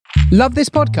Love this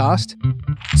podcast?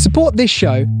 Support this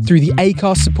show through the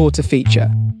Acast supporter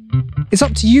feature. It's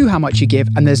up to you how much you give,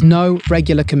 and there's no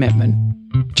regular commitment.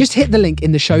 Just hit the link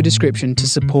in the show description to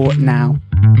support now.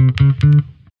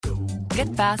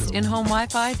 Get fast in-home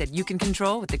Wi-Fi that you can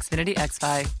control with Xfinity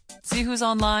XFi. See who's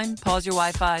online, pause your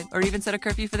Wi-Fi, or even set a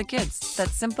curfew for the kids.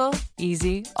 That's simple,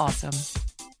 easy, awesome.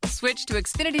 Switch to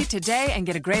Xfinity today and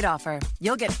get a great offer.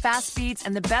 You'll get fast speeds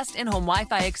and the best in-home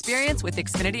Wi-Fi experience with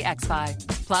Xfinity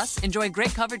XFi. Plus, enjoy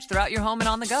great coverage throughout your home and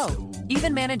on the go.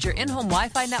 Even manage your in-home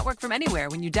Wi-Fi network from anywhere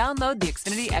when you download the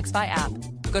Xfinity XFi app.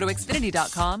 Go to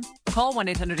Xfinity.com, call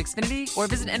 1-800-XFINITY, or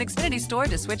visit an Xfinity store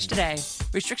to switch today.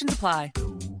 Restrictions apply.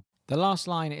 The Last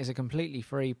Line is a completely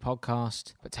free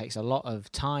podcast, but takes a lot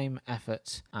of time,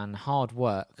 effort, and hard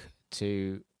work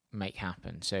to make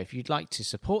happen. So if you'd like to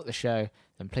support the show,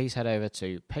 then please head over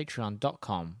to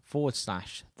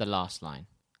patreon.com/The Last Line.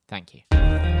 Thank you.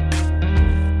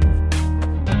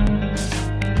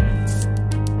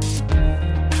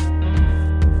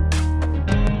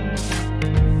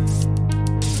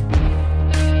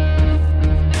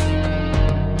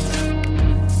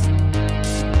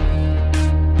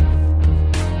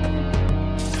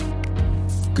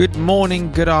 Good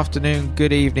morning, good afternoon,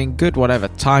 good evening, good whatever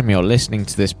time you're listening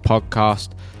to this podcast.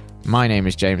 My name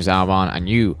is James Albarn, and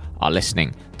you are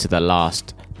listening to The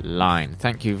Last Line.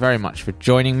 Thank you very much for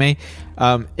joining me.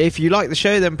 If you like the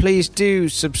show, then please do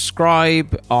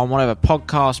subscribe on whatever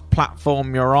podcast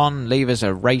platform you're on. Leave us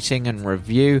a rating and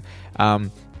review.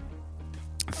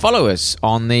 Follow us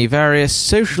on the various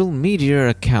social media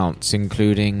accounts,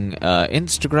 including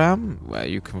Instagram, where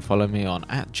you can follow me on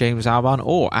 @JamesAlbarn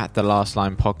or @The Last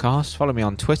Line Podcast. Follow me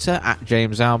on Twitter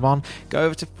 @JamesAlbarn. Go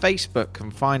over to Facebook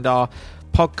and find our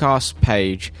podcast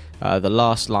page, The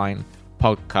Last Line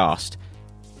Podcast.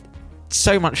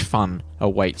 So much fun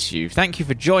awaits you. Thank you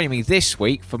for joining me this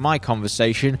week for my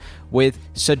conversation with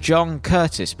Sir John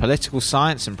Curtice, political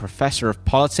science and professor of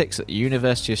politics at the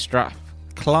University of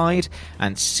Strathclyde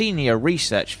and Senior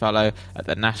Research Fellow at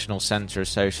the National Centre of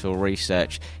Social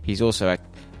Research. He's also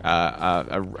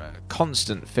a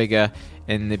constant figure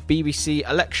in the BBC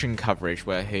election coverage,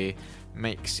 where he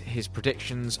makes his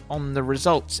predictions on the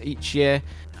results each year.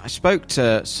 I spoke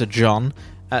to Sir John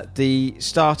at the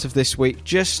start of this week,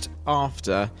 just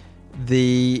after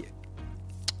the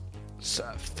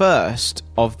first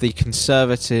of the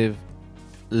Conservative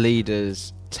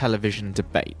leaders' television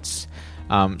debates.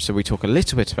 So we talk a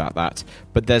little bit about that,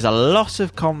 but there's a lot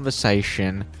of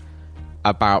conversation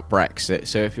about Brexit.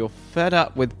 So if you're fed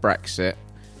up with Brexit,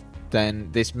 then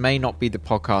this may not be the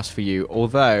podcast for you,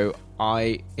 although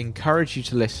I encourage you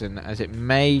to listen, as it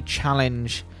may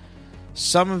challenge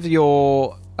some of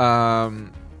your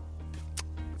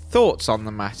thoughts on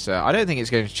the matter. I don't think it's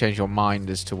going to change your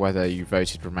mind as to whether you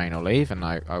voted Remain or Leave, and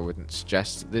I wouldn't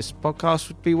suggest that this podcast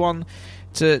would be one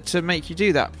to make you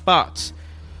do that. But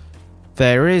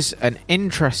there is an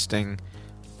interesting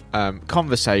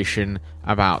conversation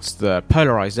about the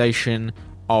polarisation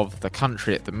of the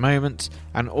country at the moment,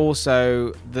 and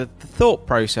also the thought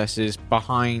processes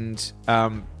behind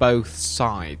both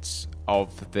sides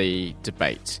of the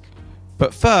debate.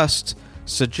 But first,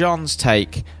 Sir John's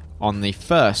take on the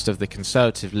first of the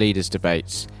Conservative leaders'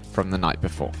 debates from the night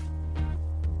before.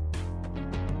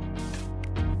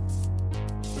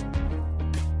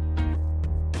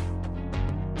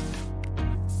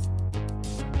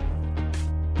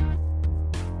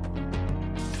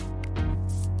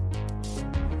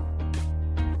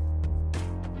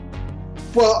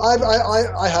 Well,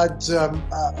 I had,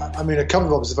 a couple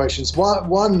of observations.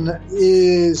 One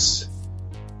is,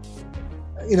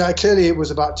 clearly it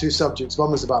was about two subjects. One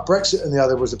was about Brexit and the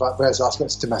other was about various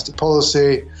aspects of domestic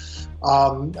policy.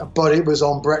 But it was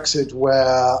on Brexit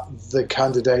where the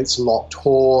candidates locked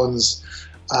horns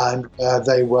and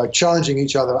they were challenging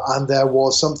each other, and there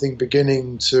was something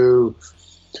beginning to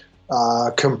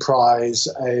comprise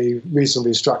a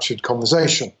reasonably structured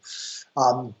conversation.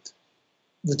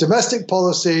 The domestic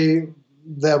policy,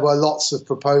 there were lots of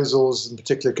proposals and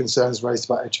particular concerns raised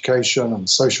about education and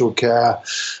social care.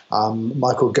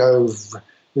 Michael Gove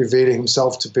revealing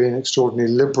himself to be an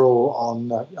extraordinarily liberal on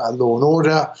law and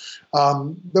order.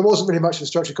 There wasn't really much of a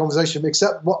structured conversation,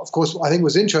 except what, of course, I think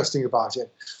was interesting about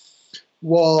it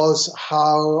was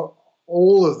how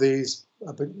all of these,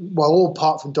 all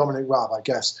apart from Dominic Raab, I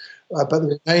guess, but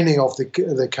the remaining of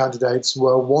the candidates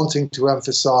were wanting to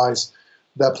emphasise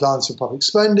their plans for public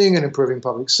spending and improving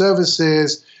public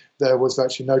services. There was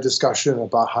virtually no discussion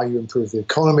about how you improve the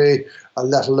economy,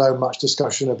 let alone much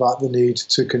discussion about the need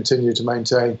to continue to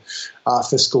maintain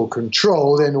fiscal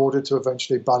control in order to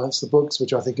eventually balance the books,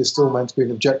 which I think is still meant to be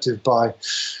an objective by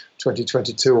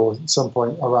 2022 or at some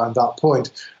point around that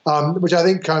point, which I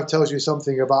think kind of tells you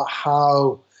something about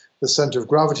how the centre of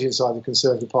gravity inside the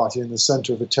Conservative Party and the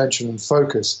centre of attention and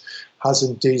focus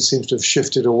seems to have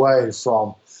shifted away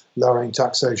from lowering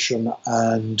taxation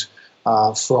and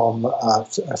from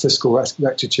fiscal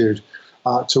rectitude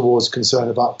towards concern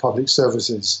about public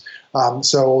services.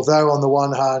 So although on the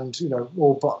one hand,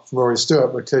 all but Rory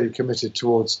Stewart were clearly committed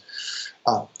towards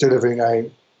delivering a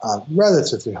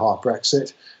relatively hard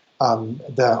Brexit,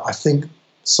 there are, I think,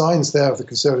 signs there of the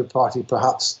Conservative Party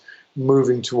perhaps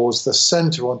moving towards the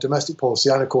centre on domestic policy.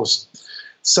 And of course,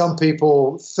 some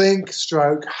people think,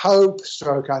 hope,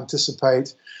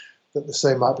 anticipate that the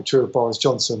same might be true of Boris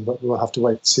Johnson, but we'll have to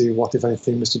wait to see what, if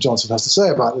anything, Mr. Johnson has to say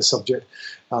about this subject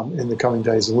in the coming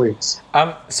days and weeks.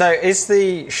 So is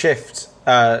the shift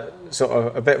sort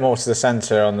of a bit more to the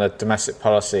centre on the domestic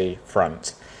policy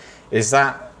front? Is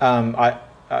that,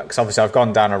 because obviously I've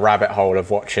gone down a rabbit hole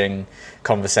of watching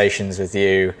conversations with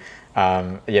you,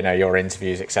 your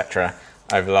interviews, etc.,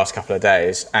 over the last couple of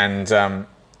days,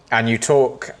 and you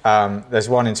talk, there's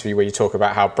one interview where you talk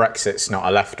about how Brexit's not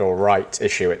a left or right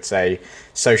issue, it's a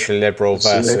socially liberal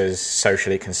versus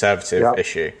socially conservative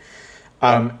issue.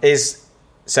 Is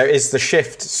the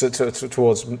shift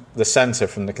towards the centre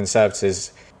from the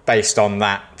Conservatives based on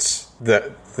that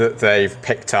they've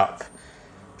picked up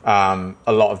a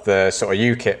lot of the sort of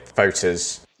UKIP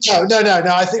voters? No.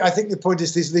 I think the point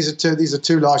is these are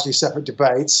two largely separate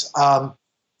debates. The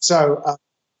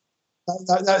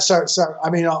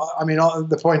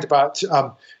point about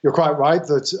you're quite right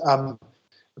that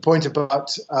the point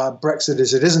about Brexit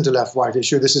is it isn't a left-right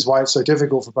issue. This is why it's so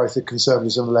difficult for both the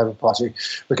Conservatives and the Labour Party,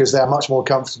 because they're much more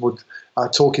comfortable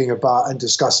talking about and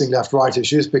discussing left-right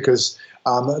issues, because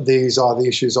these are the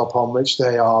issues upon which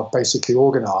they are basically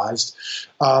organised,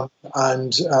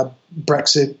 and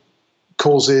Brexit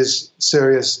causes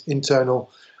serious internal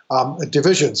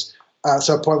divisions.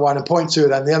 So point one and point two,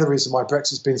 then the other reason why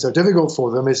Brexit's been so difficult for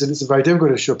them is that it's a very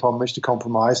difficult issue upon which to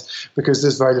compromise, because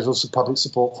there's very little public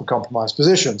support for compromise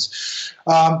positions.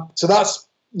 So that's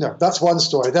one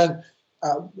story. Then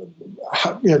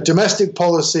domestic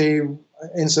policy,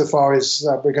 insofar as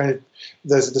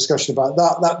there's a discussion about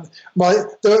that.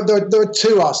 There are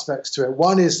two aspects to it.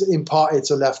 One is, in part,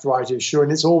 it's a left-right issue,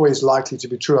 and it's always likely to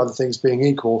be true, other things being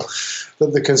equal,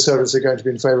 that the Conservatives are going to be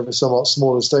in favour of a somewhat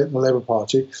smaller state than the Labour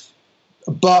Party.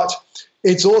 But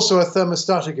it's also a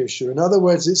thermostatic issue. In other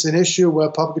words, it's an issue where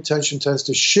public attention tends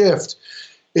to shift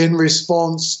in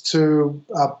response to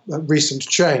recent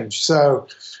change. So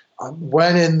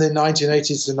when in the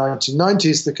 1980s and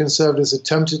 1990s, the Conservatives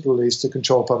attempted at least to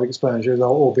control public expenditure,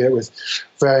 albeit with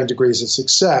varying degrees of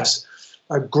success,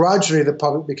 gradually the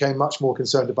public became much more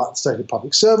concerned about the state of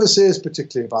public services,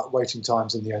 particularly about waiting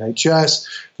times in the NHS,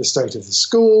 the state of the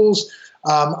schools.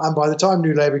 And by the time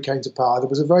New Labour came to power, there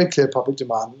was a very clear public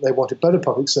demand that they wanted better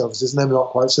public services, and they were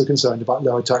not quite so concerned about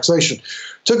lower taxation.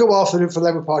 It took a while for the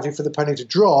Labour Party for the penny to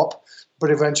drop, but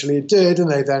eventually it did,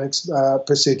 and they then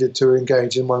proceeded to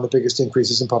engage in one of the biggest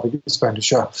increases in public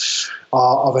expenditure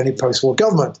of any post-war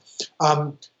government.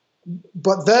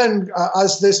 But then,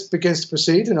 as this begins to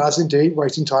proceed, and as indeed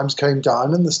waiting times came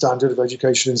down and the standard of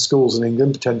education in schools in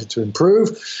England tended to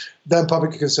improve, then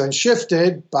public concern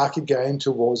shifted back again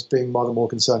towards being more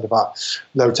concerned about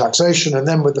low taxation. And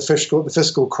then with the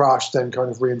fiscal crash then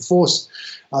kind of reinforced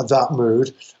that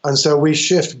mood. And so we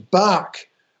shift back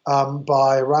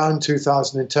by around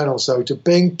 2010 or so to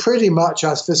being pretty much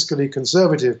as fiscally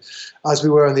conservative as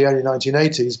we were in the early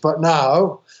 1980s. But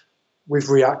now we've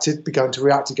begun to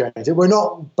react again. We're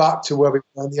not back to where we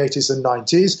were in the 80s and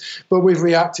 90s, but we've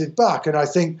reacted back. And I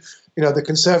think, the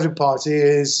Conservative Party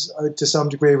is, to some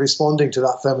degree, responding to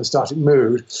that thermostatic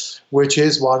mood, which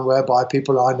is one whereby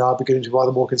people are now beginning to be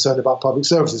rather more concerned about public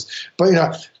services. But,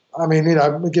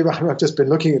 I've just been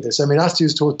looking at this.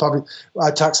 Attitudes towards public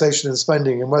taxation and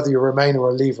spending, and whether you're a Remainer or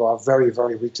a Leaver, are very,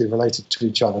 very weakly related to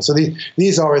each other. So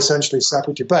these are essentially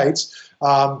separate debates.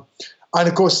 And,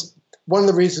 of course, one of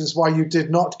the reasons why you did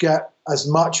not get as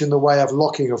much in the way of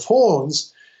locking of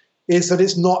horns is that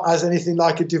it's not as anything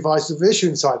like a divisive issue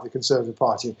inside the Conservative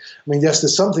Party. Yes,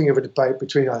 there's something of a debate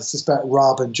between, I suspect,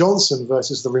 Raab and Johnson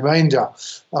versus the remainder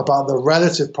about the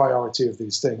relative priority of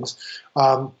these things.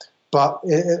 But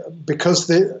because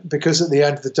at the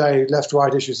end of the day,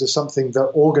 left-right issues are something that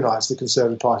organise the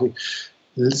Conservative Party,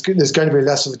 there's going to be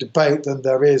less of a debate than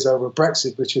there is over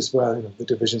Brexit, which is where the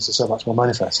divisions are so much more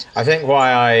manifest. I think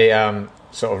why I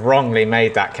sort of wrongly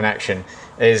made that connection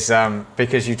is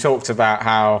because you talked about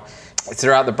how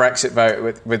throughout the Brexit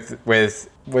vote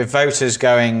with voters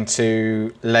going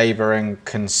to Labour and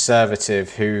Conservative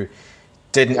who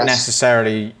didn't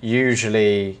necessarily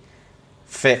usually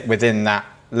fit within that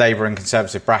Labour and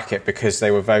Conservative bracket because they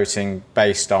were voting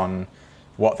based on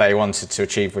what they wanted to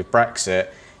achieve with Brexit.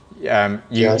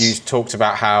 You talked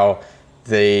about how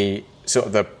the sort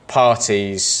of the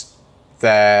parties,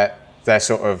 their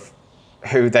sort of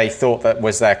who they thought that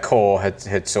was their core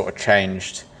had sort of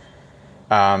changed.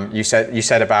 You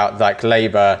said about like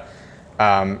Labour,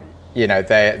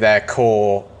 their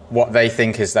core, what they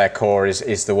think is their core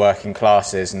is the working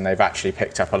classes, and they've actually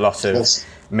picked up a lot of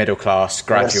middle class,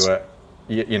 graduate,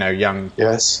 young.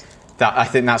 Yes. That I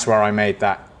think that's where I made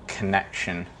that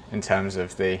connection in terms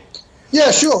of the.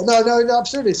 Yeah, sure. No,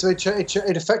 absolutely. So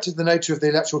it affected the nature of the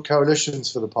electoral coalitions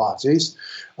for the parties.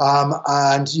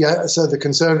 So the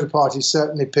Conservative Party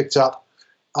certainly picked up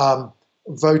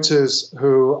voters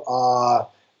who are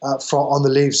on the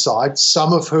Leave side,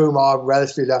 some of whom are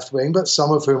relatively left-wing, but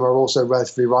some of whom are also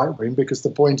relatively right-wing, because the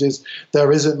point is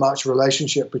there isn't much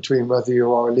relationship between whether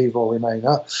you are a Leave or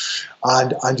Remainer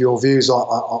and your views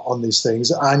on these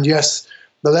things. And yes,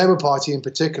 the Labour Party in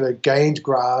particular gained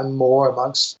ground more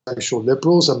amongst social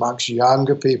liberals, amongst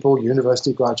younger people,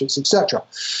 university graduates, etc.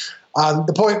 And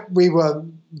the point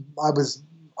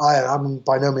I'm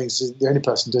by no means the only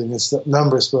person doing this, that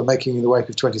numbers were making in the wake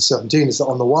of 2017 is that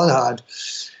on the one hand,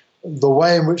 the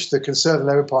way in which the Conservative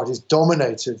Labour parties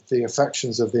dominated the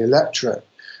affections of the electorate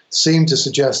seemed to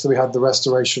suggest that we had the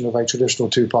restoration of a traditional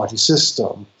two-party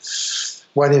system,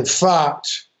 when in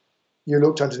fact you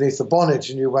looked underneath the bonnet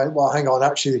and you went, well, hang on,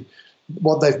 actually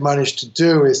what they've managed to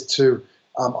do is to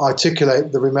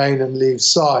articulate the Remain and Leave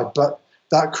side, but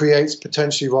that creates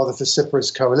potentially rather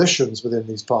vociferous coalitions within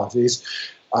these parties.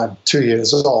 2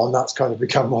 years on, that's kind of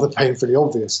become rather painfully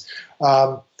obvious.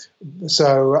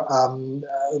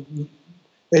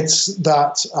 It's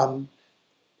that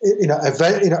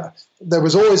there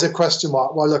was always a question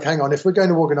mark. Well, look, hang on. If we're going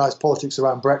to organise politics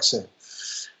around Brexit,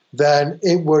 then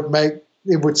it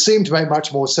would seem to make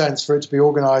much more sense for it to be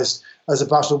organised as a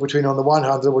battle between, on the one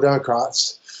hand, the Liberal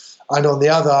Democrats, and on the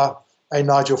other, a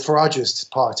Nigel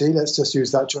Farageist party. Let's just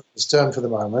use that term for the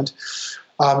moment.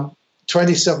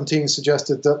 2017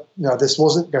 suggested that this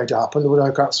wasn't going to happen. The Liberal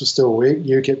Democrats were still weak.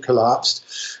 UKIP collapsed.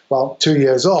 Well, 2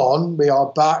 years on, we are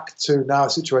back to now a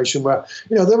situation where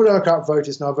the Liberal Democrat vote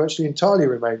is now virtually entirely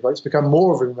Remain vote. It's become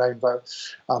more of a Remain vote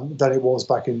than it was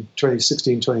back in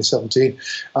 2016, 2017.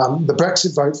 The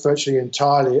Brexit vote virtually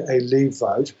entirely a Leave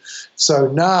vote. So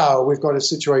now we've got a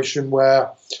situation where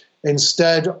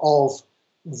instead of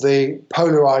the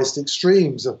polarised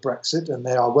extremes of Brexit, and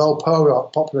they are well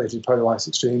populated polarised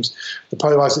extremes, the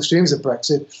polarised extremes of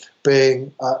Brexit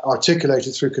being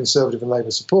articulated through Conservative and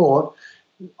Labour support.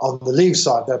 On the Leave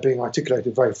side, they're being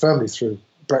articulated very firmly through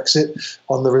Brexit.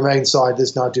 On the Remain side,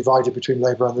 there's now divided between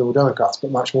Labour and the Liberal Democrats,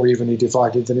 but much more evenly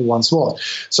divided than it once was.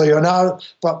 So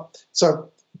the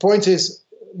point is,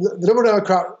 the Liberal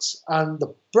Democrats and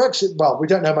the Brexit, well, we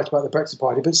don't know much about the Brexit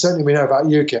Party, but certainly we know about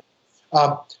UKIP.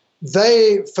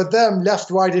 For them,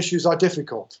 left-right issues are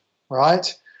difficult,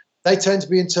 right? They tend to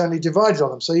be internally divided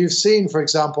on them. So you've seen, for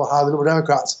example, how the Liberal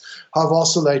Democrats have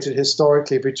oscillated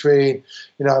historically between,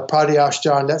 Paddy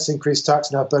Ashdown, let's increase tax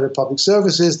and have better public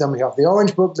services. Then we have the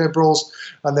Orange Book Liberals,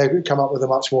 and they've come up with a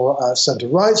much more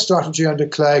centre-right strategy under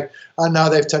Clegg. And now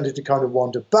they've tended to kind of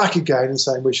wander back again and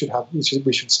saying we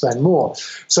should spend more.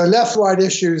 So left-right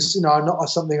issues, are not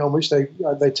something on which they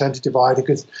tend to divide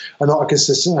because are not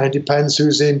consistent, and it depends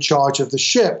who's in charge of the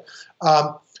ship.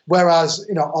 Whereas,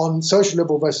 on social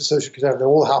liberal versus social conservative, they're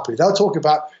all happy. They'll talk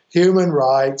about human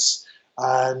rights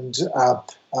and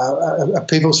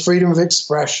people's freedom of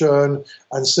expression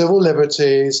and civil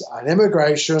liberties and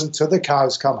immigration till the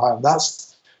cows come home.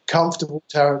 That's comfortable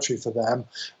territory for them.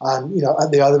 And,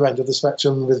 at the other end of the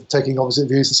spectrum, with taking opposite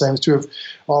views, the same is true of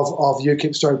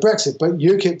UKIP stroke Brexit. But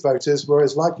UKIP voters were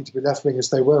as likely to be left-wing as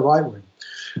they were right-wing.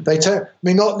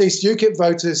 Not least UKIP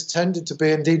voters tended to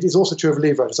be, indeed, it's also true of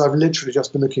Leave voters. I've literally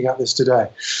just been looking at this today.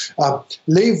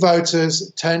 Leave voters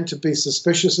tend to be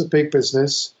suspicious of big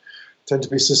business, tend to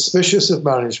be suspicious of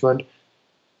management,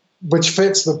 which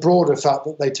fits the broader fact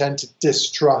that they tend to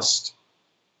distrust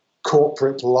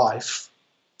corporate life.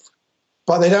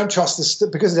 But they don't trust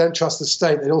because they don't trust the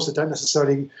state. They also don't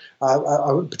necessarily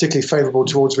are particularly favourable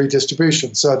towards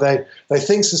redistribution. So they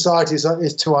think society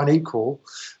is too unequal.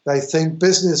 They think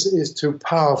business is too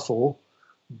powerful,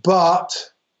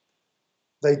 but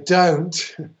they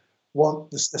don't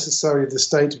want necessarily the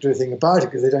state to do anything about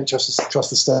it because they don't trust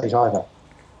the state either.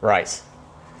 Right.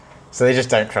 So they just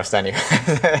don't trust anyone.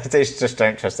 They just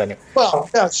don't trust anyone. Well,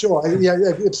 yeah, sure. Yeah,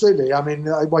 absolutely. I mean,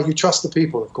 you trust the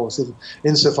people, of course.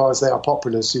 Insofar as they are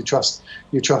populist, you trust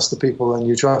the people and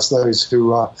you trust those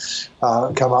who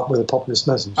come up with a populist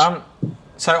message.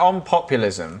 So on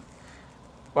populism,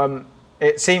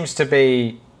 it seems to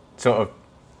be sort of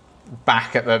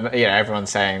back at the, everyone's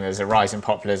saying there's a rise in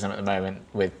populism at the moment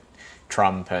with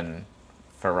Trump and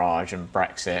Farage and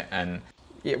Brexit. And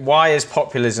why is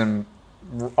populism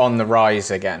on the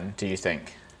rise again, do you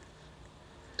think?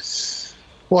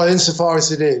 Well, insofar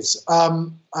as it is,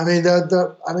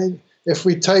 if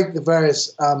we take the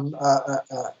various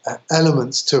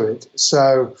elements to it,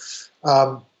 so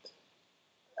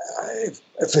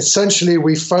if essentially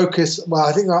we focus, well,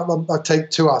 I think I'll take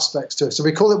two aspects to it. So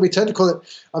we tend to call it,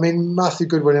 Matthew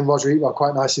Goodwin and Roger Eatwell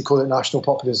quite nicely call it national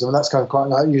populism, and that's kind of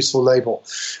quite a useful label.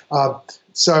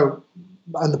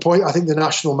 And the point, I think the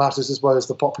national matters as well as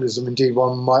the populism. Indeed,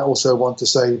 one might also want to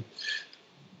say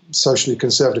socially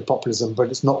conservative populism, but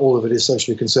it's not all of it is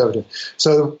socially conservative.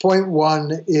 So point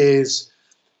one is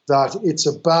that it's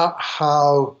about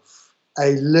how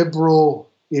a liberal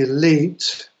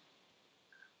elite,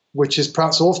 which is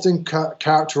perhaps often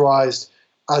characterized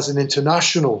as an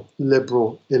international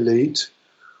liberal elite,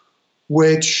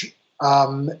 which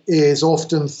is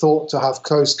often thought to have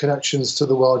close connections to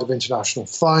the world of international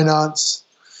finance,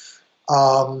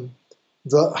 that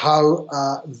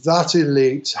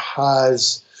elite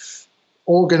has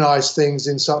organized things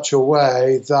in such a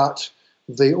way that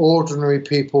the ordinary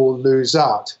people lose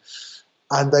out.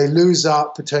 And they lose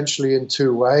out potentially in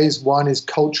two ways. One is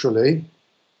culturally,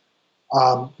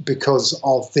 because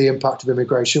of the impact of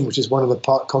immigration, which is one of the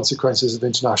consequences of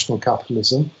international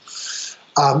capitalism.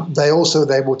 They will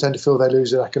tend to feel they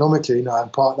lose it economically. Now, in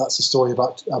part, that's a story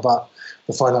about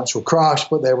the financial crash,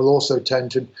 but they will also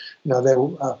tend to,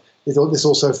 this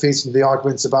also feeds into the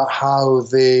arguments about how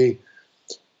the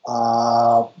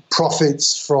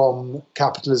profits from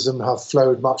capitalism have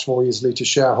flowed much more easily to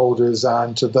shareholders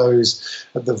and to those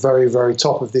at the very, very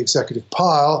top of the executive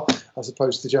pile, as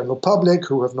opposed to the general public,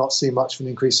 who have not seen much of an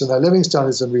increase in their living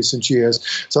standards in recent years.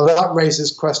 So that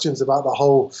raises questions about the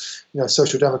whole,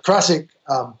 social democratic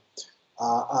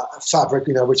fabric,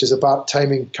 which is about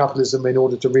taming capitalism in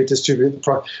order to redistribute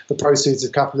the proceeds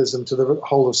of capitalism to the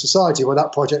whole of society. Well,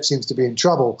 that project seems to be in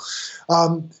trouble.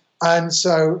 And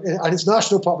it's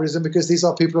national populism because these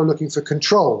are people who are looking for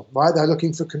control, right? They're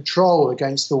looking for control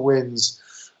against the winds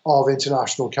of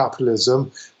international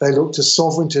capitalism. They look to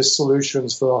sovereigntist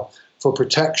solutions for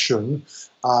protection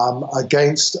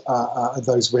against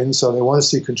those winds. So they want to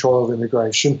see control of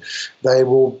immigration. They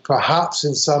will perhaps,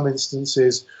 in some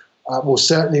instances, will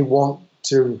certainly want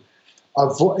to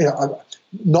avoid,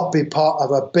 not be part of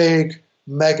a big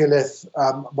megalith.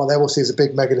 What they will see as a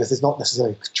big megalith is not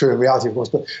necessarily true in reality, of course,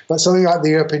 but something like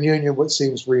the European Union, which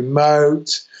seems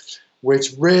remote,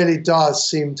 which really does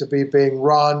seem to be being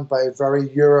run by a very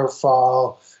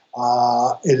Europhile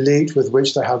elite with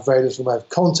which they have very little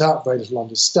contact, very little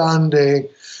understanding,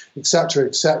 etc.,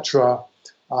 etc.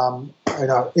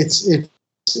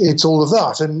 It's all of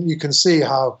that, and you can see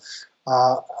how.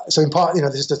 So in part,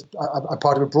 this is just a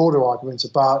part of a broader argument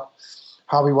about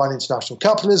how we run international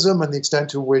capitalism and the extent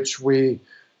to which we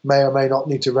may or may not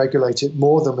need to regulate it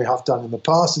more than we have done in the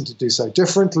past, and to do so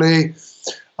differently.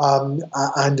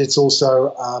 And it's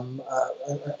also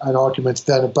an argument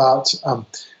then about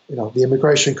the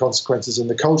immigration consequences and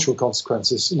the cultural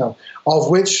consequences, of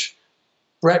which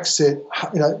Brexit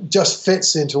just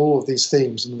fits into all of these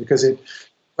themes, because it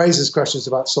raises questions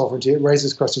about sovereignty, it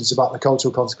raises questions about the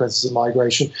cultural consequences of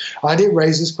migration, and it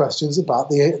raises questions about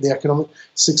the economic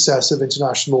success of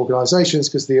international organizations,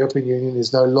 because the European Union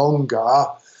is no longer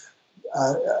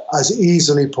as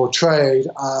easily portrayed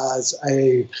as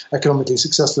an economically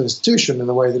successful institution in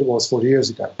the way that it was 40 years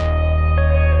ago.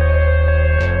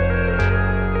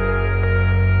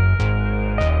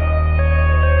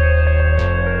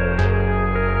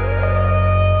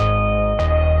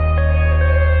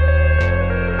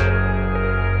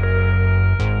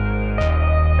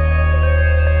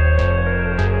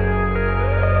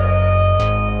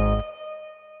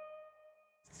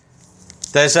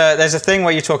 There's a thing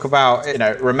where you talk about,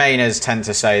 Remainers tend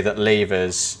to say that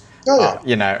Leavers,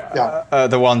 are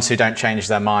the ones who don't change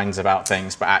their minds about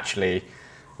things, but actually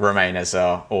Remainers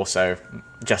are also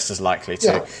just as likely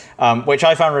to. Yeah. Which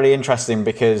I found really interesting,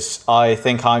 because I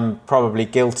think I'm probably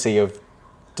guilty of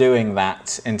doing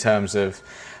that, in terms of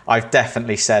I've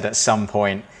definitely said at some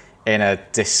point in a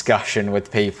discussion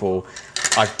with people,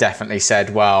 I've definitely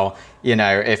said, well,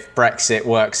 if Brexit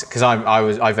works, because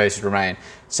I voted Remain.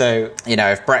 So,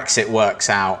 if Brexit works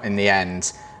out in the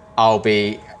end, I'll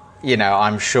be,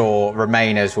 I'm sure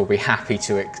Remainers will be happy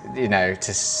to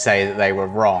say that they were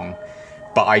wrong.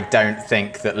 But I don't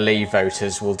think that Leave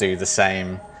voters will do the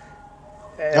same.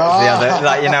 The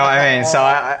other, you know what I mean? So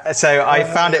I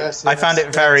found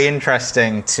it very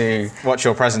interesting to watch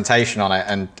your presentation on it,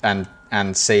 and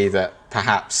and see that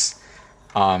perhaps,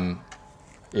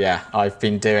 I've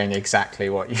been doing exactly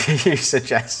what you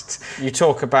suggest. You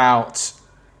talk about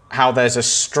how there's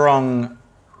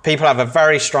people have a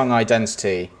very strong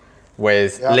identity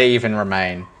with Leave and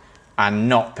Remain, and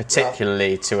not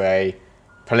particularly to a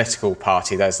political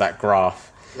party. There's that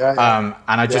graph. And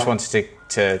I just wanted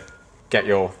to get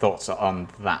your thoughts on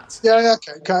that.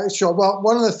 Okay, sure. Well,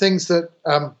 one of the things that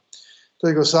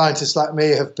political scientists like me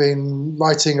have been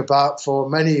writing about for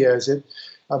many years,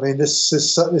 this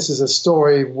is a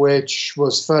story which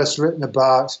was first written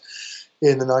about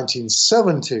in the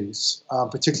 1970s,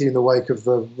 particularly in the wake of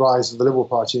the rise of the Liberal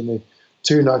Party in the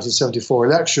two 1974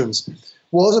 elections,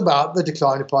 was about the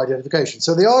decline of party identification.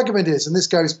 So the argument is, and this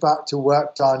goes back to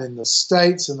work done in the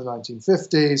States in the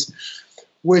 1950s,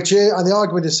 and the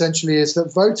argument essentially is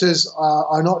that voters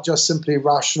are not just simply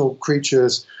rational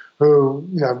creatures who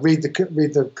read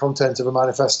the content of a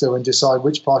manifesto and decide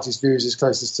which party's views is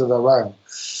closest to their own,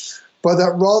 but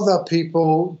that rather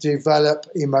people develop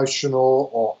emotional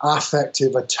or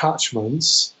affective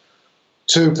attachments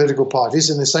to political parties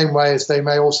in the same way as they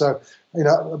may also,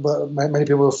 many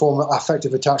people will form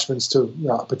affective attachments to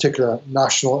a particular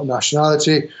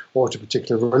nationality or to a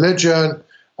particular religion,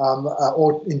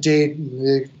 or indeed,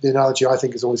 the analogy I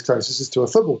think is always closest is to a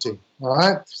football team. All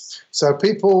right, so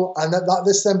people, and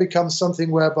this then becomes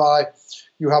something whereby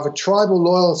you have a tribal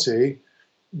loyalty,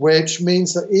 which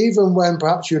means that even when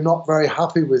perhaps you're not very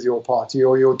happy with your party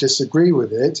or you'll disagree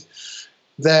with it,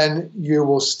 then you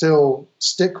will still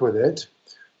stick with it.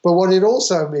 But what it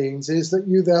also means is that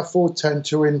you therefore tend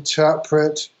to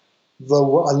interpret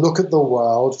and look at the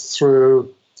world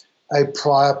through a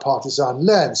prior partisan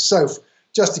lens. So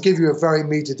just to give you a very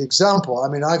metered example,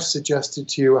 I've suggested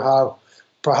to you how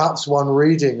perhaps one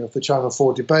reading of the Channel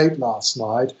 4 debate last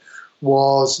night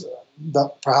was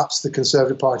that perhaps the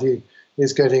Conservative Party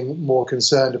is getting more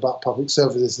concerned about public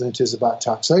services than it is about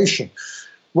taxation.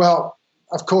 Well,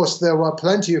 of course, there were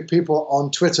plenty of people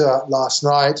on Twitter last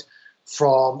night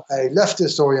from a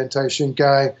leftist orientation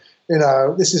going,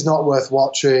 this is not worth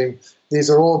watching. These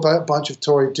are all a bunch of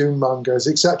Tory doom mongers,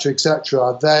 etc.,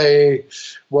 etc. They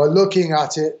were looking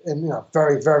at it in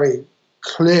very, very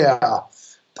clear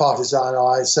partisan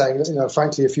eyes, saying,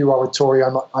 frankly, if you are a Tory,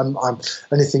 I'm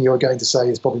anything you're going to say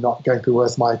is probably not going to be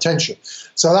worth my attention.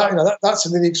 So that's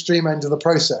the extreme end of the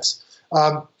process.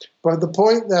 But the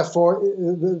point, therefore,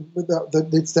 that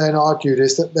it's then argued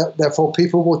is that therefore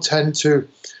people will tend to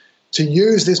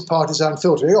use this partisan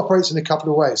filter. It operates in a couple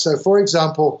of ways. So, for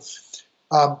example,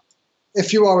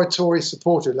 if you are a Tory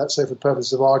supporter, let's say for the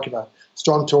purpose of argument,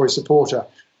 strong Tory supporter,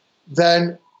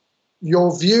 then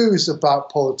your views about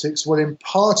politics will in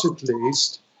part at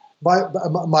least might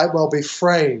well be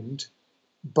framed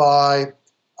by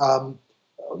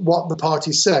what the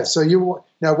party says. So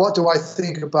what do I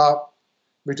think about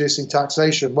reducing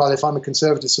taxation? Well, if I'm a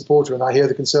Conservative supporter and I hear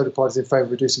the Conservative Party is in favour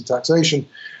of reducing taxation,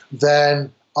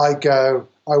 then I go,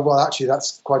 oh, well, actually,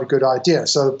 that's quite a good idea.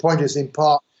 So the point is, in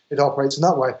part, it operates in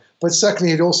that way. But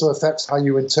secondly, it also affects how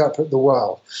you interpret the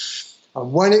world.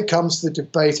 And when it comes to the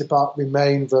debate about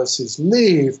Remain versus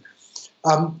Leave,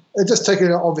 just taking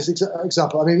an obvious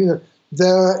example,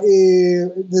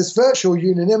 there's virtual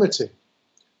unanimity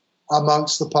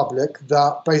amongst the public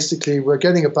that basically we're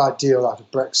getting a bad deal out of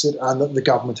Brexit and that the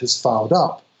government has fouled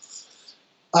up.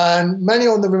 And many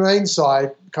on the Remain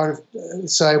side kind of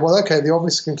say, well, okay, the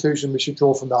obvious conclusion we should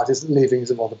draw from that is that leaving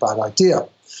is a rather bad idea.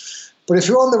 But if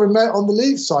you're on the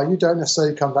Leave side, you don't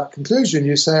necessarily come to that conclusion.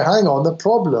 You say, hang on, the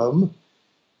problem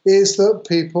is that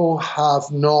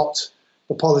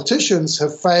the politicians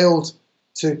have failed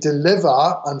to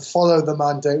deliver and follow the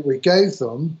mandate we gave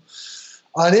them.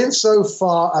 And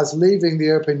insofar as leaving the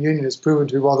European Union has proven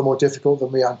to be rather more difficult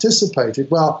than we anticipated,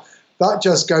 well, that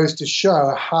just goes to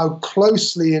show how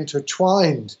closely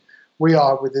intertwined we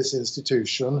are with this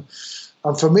institution.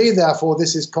 And for me, therefore,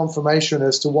 this is confirmation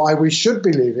as to why we should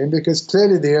be leaving, because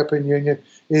clearly the European Union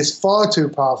is far too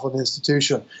powerful an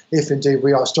institution, if indeed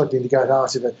we are struggling to get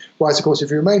out of it. Whereas, of course,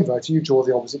 if you remain voter, you draw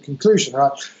the opposite conclusion.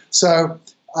 Right? So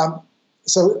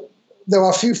there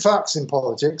are a few facts in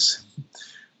politics.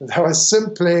 There are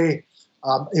simply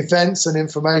events and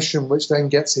information which then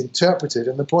gets interpreted.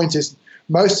 And the point is,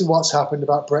 most of what's happened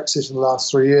about Brexit in the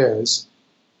last 3 years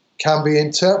can be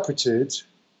interpreted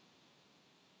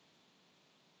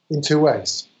in two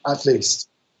ways, at least.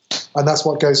 And that's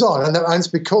what goes on. And it's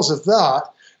because of that,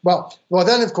 well,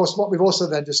 then, of course, what we've also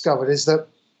then discovered is that,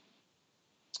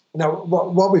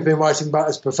 what we've been writing about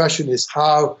as a profession is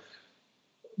how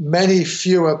many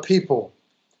fewer people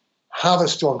have a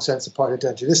strong sense of party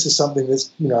identity. This is something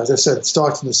that's, as I said,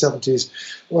 started in the 70s,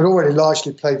 but already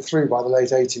largely played through by the late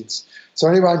 80s. So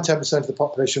only around 10% of the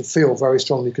population feel very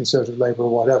strongly Conservative, Labour, or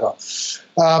whatever.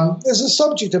 There's a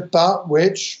subject about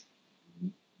which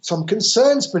some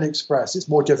concern's been expressed. It's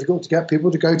more difficult to get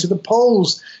people to go to the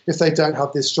polls if they don't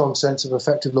have this strong sense of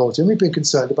effective loyalty. And we've been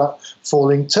concerned about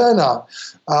falling turnout.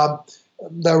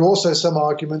 There are also some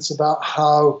arguments about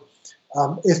how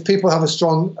if people have a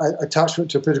strong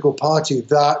attachment to a political party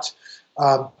that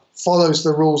follows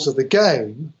the rules of the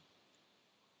game,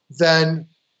 then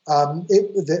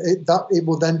it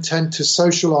will then tend to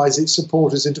socialise its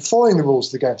supporters into following the rules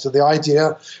of the game. So the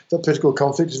idea that political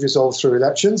conflict is resolved through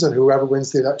elections, and whoever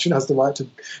wins the election has the right to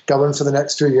govern for the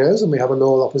next 3 years, and we have a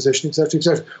loyal opposition, etc.,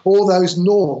 etc. All those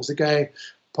norms again.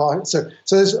 So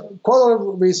there's quite a lot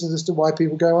of reasons as to why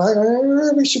people go,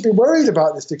 hey, we should be worried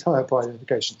about this decline of party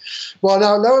identification. Well,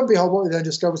 now, lo and behold, what we then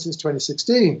discovered since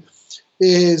 2016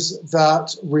 is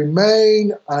that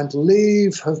Remain and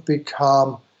Leave have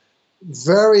become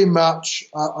very much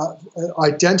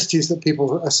identities that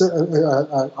people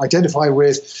identify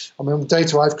with. I mean, the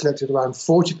data I've collected, around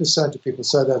 40% of people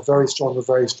say they're very strong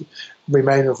or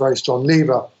Remain or very strong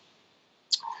Leaver.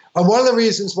 And one of the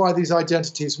reasons why these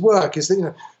identities work is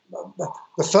that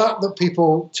the fact that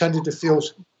people tended to feel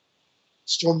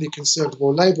strongly Conservative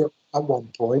or Labour at one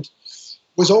point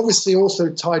was obviously also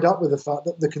tied up with the fact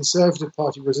that the Conservative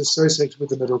Party was associated with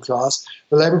the middle class,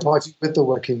 the Labour Party with the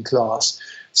working class.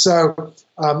 So,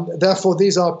 therefore,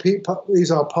 these are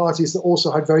parties that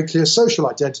also had very clear social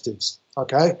identities,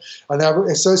 okay? And they were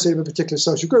associated with particular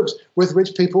social groups with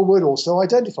which people would also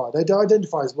identify. They'd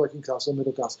identify as working class or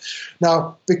middle class.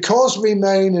 Now, because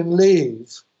Remain and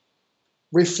Leave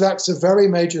reflects a very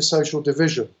major social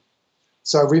division,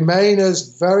 so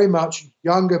Remainers very much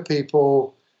younger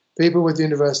people with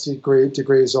university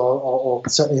degrees or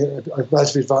certainly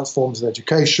relatively advanced forms of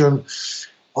education.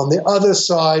 On the other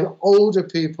side, older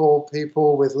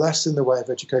people with less in the way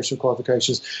of educational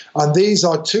qualifications. And these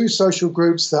are two social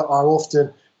groups that are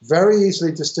often very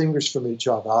easily distinguished from each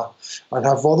other and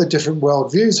have rather different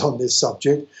worldviews on this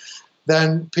subject.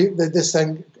 Then this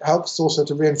then helps also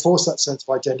to reinforce that sense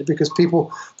of identity, because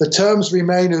the terms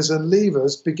Remainers and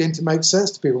Leavers begin to make sense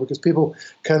to people, because people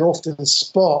can often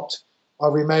spot a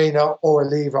Remainer or a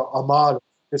Leaver a mile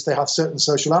because they have certain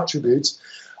social attributes.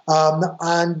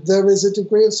 And there is a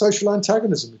degree of social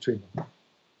antagonism between them.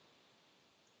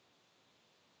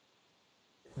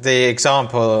 The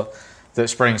example that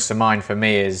springs to mind for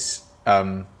me is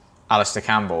Alistair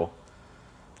Campbell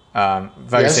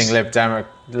voting Yes.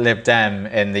 Lib Dem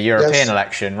in the European Yes.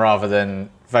 election rather than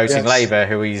voting Yes. Labour,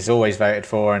 who he's always voted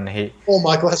for, and Or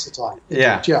Michael Heseltine,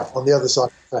 on the other side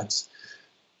of the fence.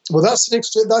 Well,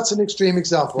 that's an extreme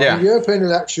example. Yeah. I mean, European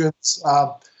elections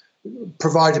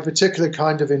provide a particular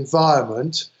kind of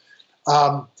environment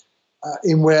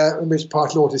in which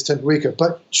party loyalties tend to weaken.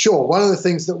 But sure, one of the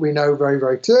things that we know very,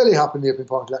 very clearly happen in the European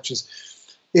party elections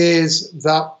is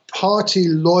that party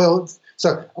loyalty.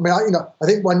 So, I mean, I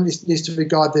think one needs to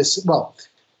regard this, well,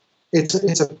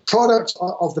 it's a product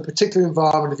of the particular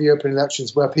environment of European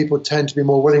elections where people tend to be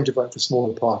more willing to vote for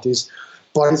smaller parties.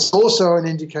 But it's also an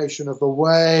indication of the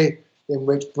way in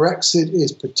which Brexit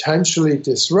is potentially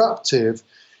disruptive,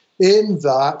 in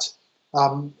that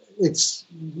it's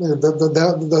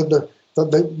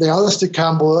the Alistair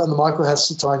Campbell and the Michael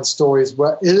Heseltine stories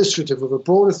were illustrative of a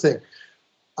broader thing.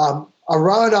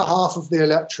 Around half of the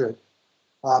electorate,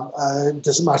 it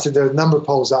doesn't matter, there are a number of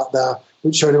polls out there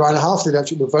which showed around half of the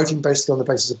electorate were voting basically on the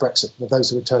basis of Brexit, of those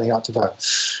who were turning out to vote.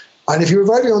 And if you were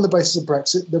voting on the basis of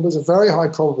Brexit, there was a very high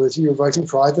probability you were voting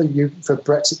for either for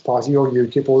Brexit Party or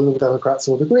UKIP or the Liberal Democrats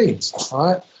or the Greens. All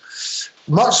right?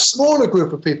 Much smaller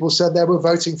group of people said they were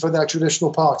voting for their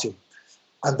traditional party,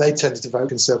 and they tended to vote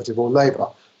Conservative or Labour.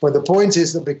 But the point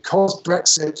is that because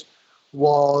Brexit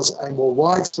was a more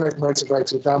widespread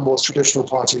motivator than was traditional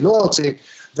party loyalty,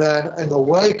 then in the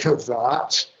wake of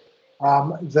that,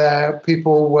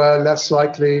 people were less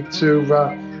likely to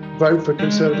vote for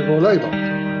Conservative or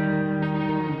Labour.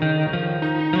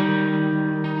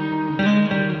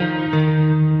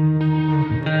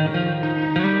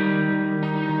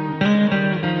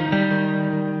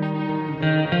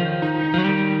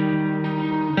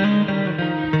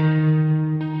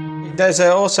 There's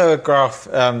also a graph,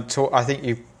 I think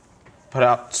you put it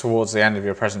up towards the end of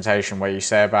your presentation, where you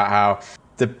say about how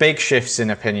the big shifts in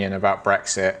opinion about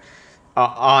Brexit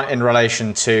aren't in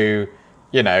relation to,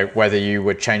 whether you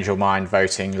would change your mind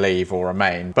voting Leave or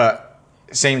Remain, but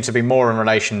seem to be more in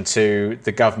relation to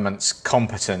the government's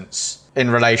competence in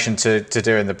relation to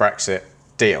doing the Brexit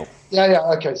deal.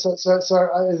 Okay. So as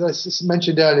I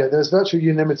mentioned earlier, there's virtual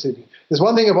unanimity. There's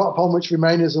one thing upon which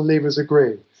Remainers and Leavers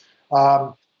agree,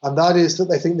 and that is that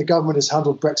they think the government has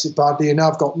handled Brexit badly. And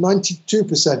now I've got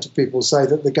 92% of people say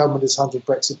that the government has handled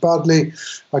Brexit badly,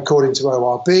 according to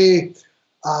ORB.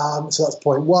 So that's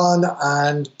point one.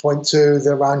 And point two,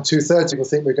 that around 2/3 people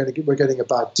think we're getting a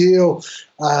bad deal,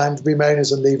 and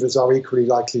Remainers and Leavers are equally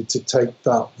likely to take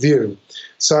that view.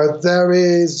 So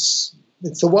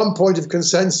it's the one point of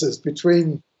consensus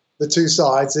between the two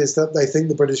sides is that they think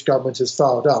the British government has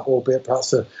fouled up, albeit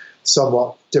perhaps for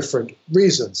somewhat different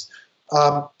reasons.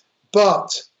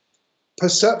 But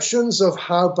perceptions of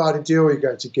how bad a deal you're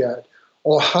going to get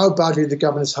or how badly the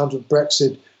government has handled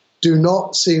Brexit do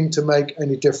not seem to make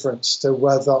any difference to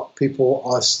whether people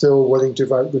are still willing to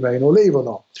vote Remain or Leave or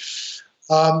not.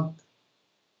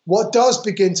 What does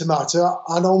begin to matter,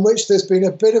 and on which there's been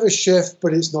a bit of a shift,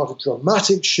 but it's not a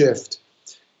dramatic shift,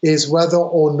 is whether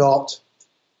or not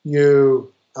you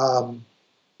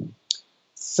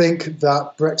think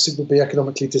that Brexit would be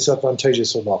economically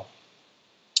disadvantageous or not.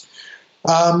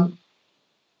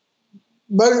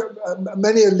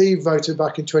 Many a Leave voter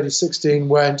back in 2016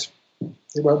 went,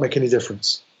 it won't make any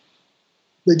difference.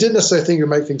 They didn't necessarily think it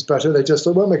would make things better. They just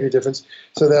thought it won't make any difference.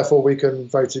 So therefore, we can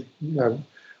vote to,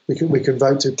 we can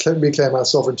vote to reclaim our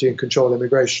sovereignty and control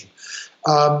immigration.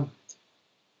 But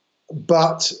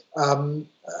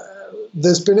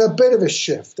there's been a bit of a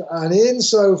shift, and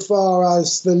insofar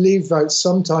as the Leave vote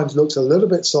sometimes looks a little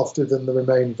bit softer than the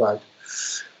Remain vote,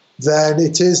 then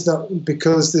it is that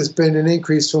because there's been an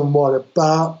increase from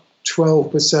about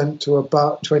 12% to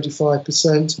about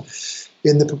 25%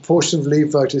 in the proportion of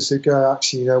Leave voters who go,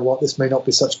 actually, you know what, this may not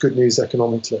be such good news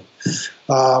economically.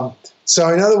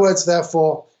 So in other words,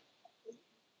 therefore,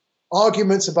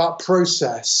 arguments about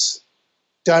process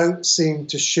don't seem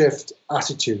to shift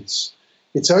attitudes.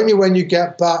 It's only when you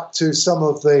get back to some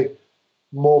of the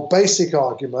more basic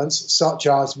arguments, such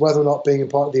as whether or not being a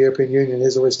part of the European Union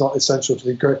is or is not essential to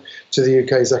the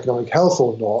UK's economic health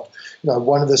or not,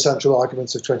 one of the central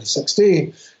arguments of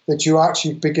 2016, that you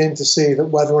actually begin to see that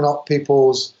whether or not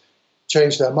people's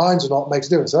change their minds or not makes a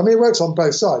difference. I mean, it works on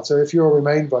both sides. So if you're a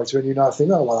Remain voter and you now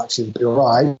think, oh, well, actually, you're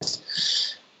right,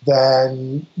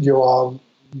 then you are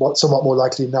somewhat more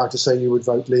likely now to say you would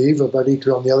vote Leave. But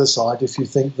equally on the other side, if you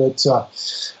think that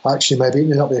actually maybe it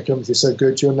may not be economically so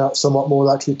good, you're not somewhat more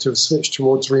likely to have switched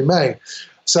towards Remain.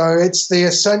 So it's the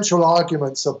essential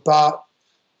arguments about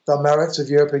the merits of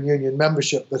European Union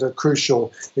membership that are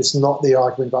crucial. It's not the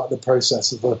argument about the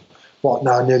process of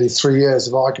nearly 3 years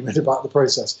of argument about the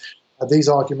process. These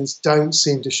arguments don't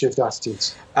seem to shift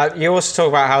attitudes. You also talk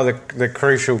about how the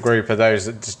crucial group are those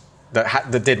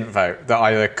that didn't vote, that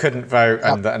either couldn't vote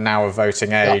and that are now of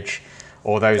voting age,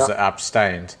 or those that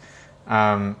abstained.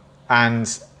 And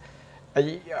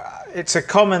it's a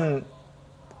common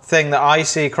thing that I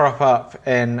see crop up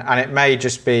in, and it may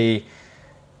just be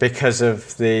because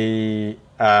of the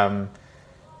the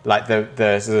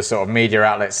sort of media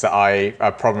outlets that I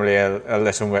are probably a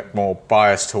little bit more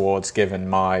biased towards given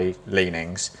my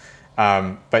leanings.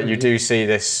 But you do see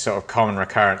this sort of common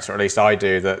recurrence, or at least I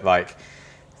do, that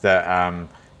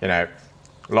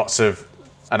lots of,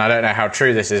 and I don't know how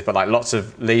true this is, but lots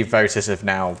of Leave voters have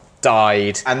now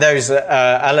died, and those that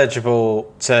are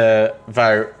eligible to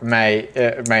vote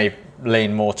may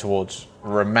lean more towards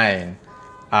Remain.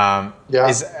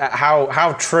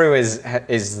 How true is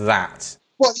that?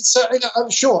 Well, I'm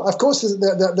sure. Of course, there's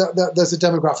a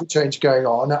demographic change going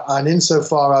on, and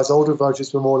insofar as older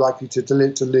voters were more likely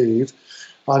to Leave,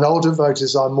 and older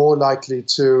voters are more likely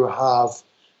to have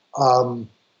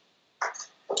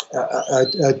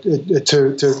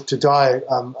to die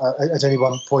at any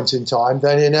one point in time,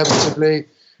 then inevitably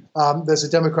there's a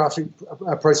demographic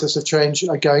process of change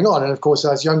going on. And of course,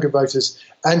 as younger voters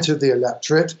enter the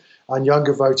electorate, and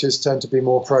younger voters tend to be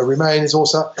more pro-Remain, it's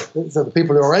also the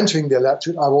people who are entering the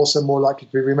electorate are also more likely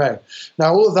to be Remain.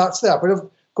 Now, all of that's there, but of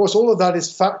course, all of that is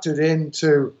factored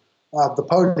into the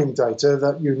polling data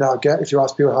that you now get if you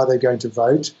ask people how they're going to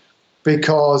vote,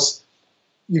 because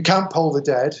you can't poll the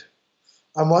dead.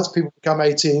 And once people become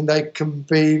 18, they can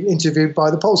be interviewed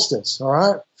by the pollsters. All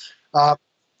right,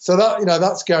 so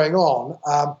that's going on.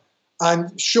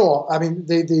 And sure, I mean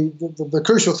the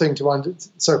crucial thing to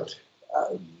understand.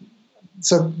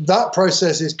 So that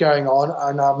process is going on,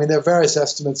 and I mean there are various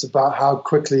estimates about how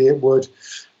quickly it would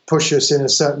push us in a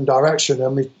certain direction,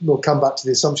 and we'll come back to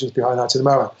the assumptions behind that in a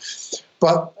moment.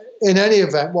 But in any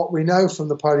event, what we know from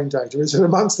the polling data is that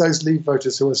amongst those Leave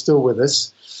voters who are still with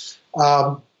us,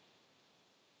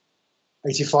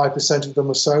 85% of them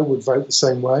or so would vote the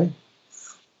same way.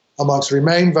 Amongst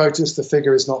Remain voters, the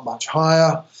figure is not much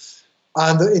higher.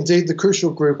 And indeed, the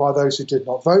crucial group are those who did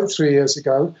not vote 3 years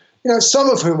ago, some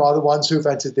of whom are the ones who've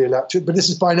entered the electorate, but this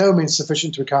is by no means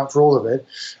sufficient to account for all of it.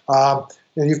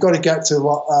 You've got to get to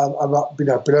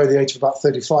below the age of about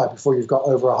 35 before you've got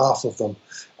over a half of them.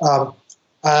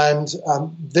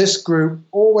 This group,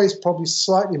 always probably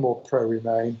slightly more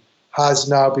pro-Remain, has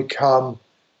now become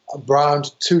around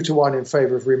 2-1 in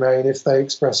favour of Remain if they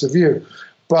express a view.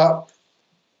 But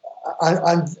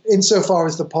and insofar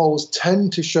as the polls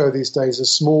tend to show these days a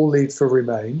small lead for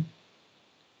Remain,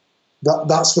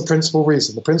 that's the principal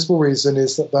reason. The principal reason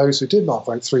is that those who did not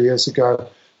vote 3 years ago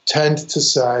tend to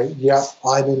say, yeah,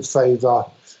 I'm in favour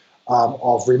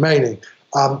of remaining.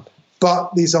 But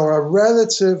this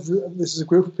is a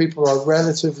group of people who are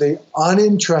relatively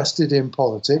uninterested in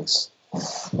politics,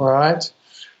 all right?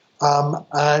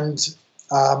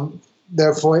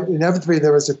 Therefore, inevitably,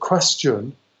 there is a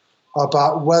question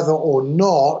about whether or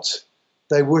not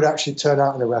they would actually turn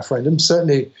out in a referendum.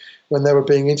 Certainly, when they were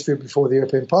being interviewed before the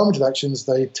European Parliament elections,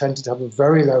 they tended to have a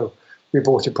very low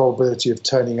reported probability of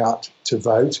turning out to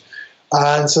vote.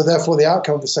 And so, therefore, the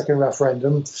outcome of the second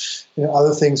referendum,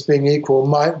 other things being equal,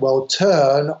 might well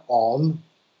turn on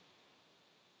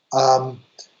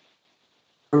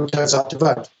who turns out to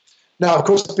vote. Now, of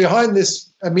course, behind this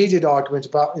immediate argument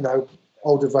about,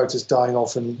 older voters dying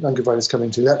off and younger voters coming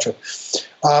to the electorate,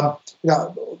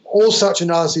 all such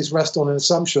analyses rest on an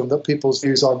assumption that people's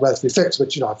views are relatively fixed,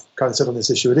 which, I've kind of said on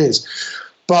this issue it is.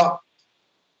 But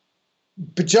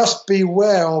just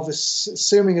beware of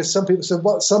assuming, as some people, so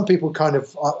what some people kind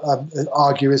of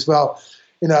argue is, well,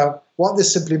 what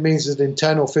this simply means is that in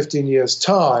 10 or 15 years'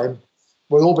 time,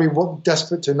 we'll all be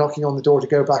desperate to knocking on the door to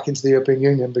go back into the European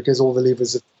Union because all the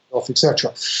levers are off,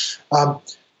 etc.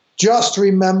 Just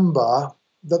remember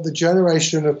that the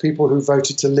generation of people who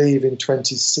voted to leave in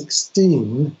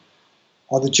 2016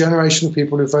 are the generation of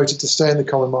people who voted to stay in the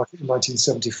common market in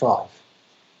 1975. All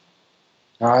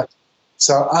right.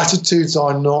 So attitudes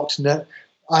are not,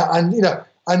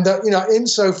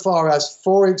 insofar as,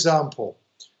 for example,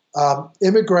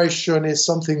 immigration is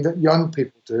something that young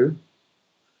people do,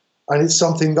 and it's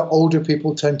something that older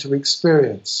people tend to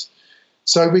experience.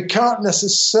 So we can't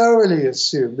necessarily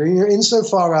assume,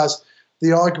 insofar as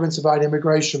the arguments about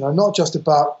immigration are not just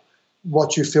about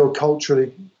what you feel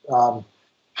culturally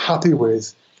happy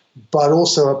with, but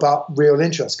also about real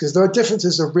interest, because there are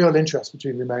differences of real interest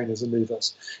between Remainers and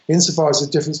Leavers. Insofar as the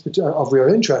difference of real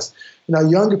interest,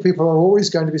 younger people are always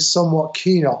going to be somewhat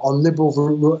keener on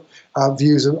liberal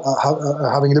views of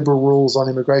having liberal rules on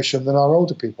immigration than our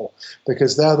older people,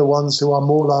 because they're the ones who are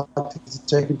more likely to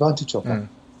take advantage of them.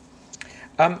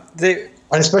 And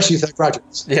especially if they're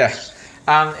graduates. Yeah.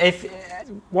 If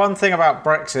one thing about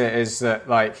Brexit is that,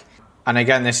 and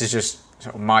again, this is just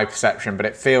sort of my perception, but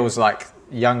it feels like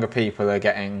younger people are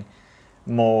getting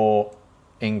more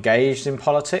engaged in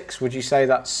politics. Would you say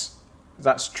that's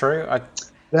true?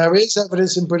 There is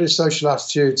evidence in British social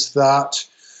attitudes that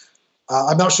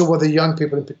I'm not sure whether young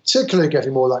people in particular are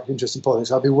getting more likely interest in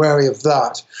politics. I'll be wary of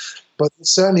that. But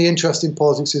certainly interest in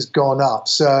politics has gone up.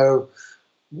 So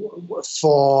we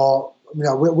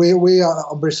are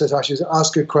on British social attitudes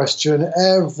ask a question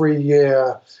every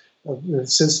year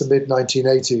since the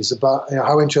mid-1980s about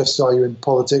how interested are you in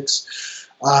politics.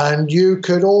 And you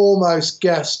could almost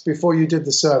guess before you did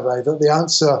the survey that the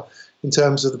answer in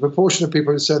terms of the proportion of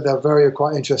people who said they're very or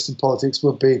quite interested in politics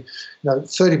would be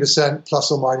 30%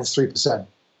 plus or minus 3%.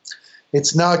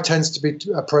 It now tends to be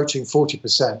approaching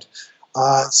 40%.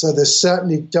 So there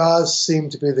certainly does seem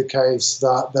to be the case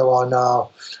that there are now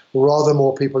rather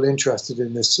more people interested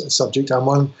in this subject.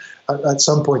 And at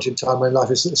some point in time when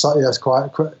life is slightly less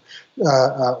quiet,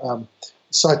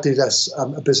 slightly less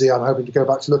busy, I'm hoping to go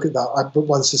back to look at that. But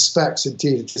one suspects,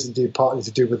 indeed, it is indeed partly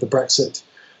to do with the Brexit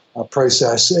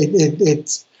process.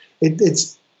 It's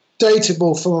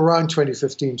datable from around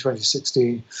 2015,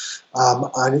 2016,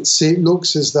 and it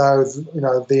looks as though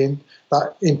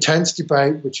that intense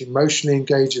debate, which emotionally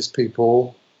engages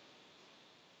people,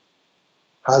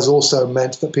 has also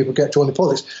meant that people get drawn to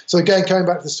politics. So again, coming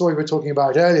back to the story we were talking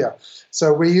about earlier,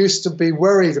 so we used to be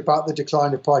worried about the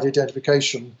decline of party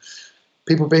identification,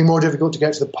 people being more difficult to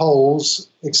get to the polls,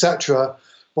 etc.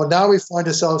 Well, now we find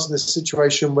ourselves in a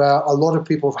situation where a lot of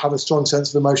people have a strong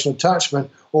sense of emotional attachment,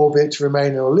 albeit to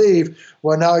remain or leave.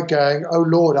 We're now going, oh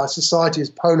Lord, our society is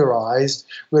polarized,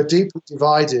 we're deeply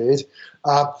divided.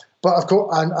 But of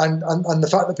course, and the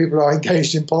fact that people are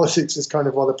engaged in politics is kind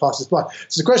of what passes by.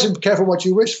 So the question: be careful what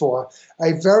you wish for.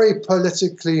 A very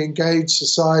politically engaged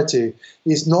society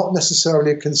is not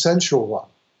necessarily a consensual one.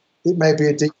 It may be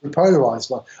a deeply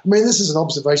polarised one. I mean, this is an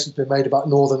observation that's been made about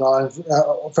Northern Ireland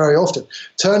very often.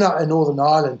 Turnout in Northern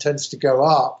Ireland tends to go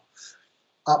up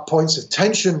at points of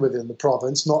tension within the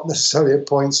province, not necessarily at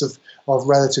points of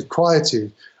relative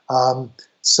quietude. I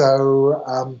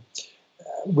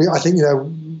think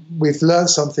we've learned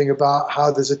something about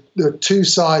how there are two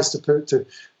sides to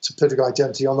political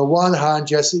identity. On the one hand,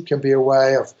 yes, it can be a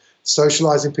way of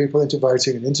socializing people into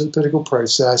voting and into the political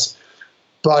process,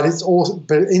 but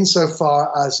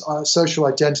insofar as social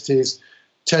identities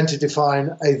tend to define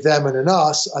a them and an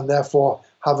us, and therefore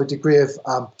have a degree of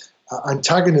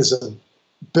antagonism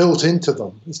built into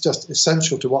them, it's just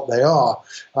essential to what they are,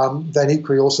 then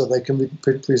equally also they can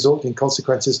result in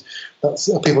consequences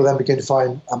that people then begin to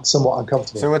find somewhat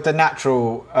uncomfortable. So would the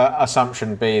natural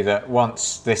assumption be that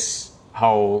once this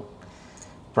whole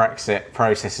Brexit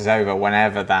process is over,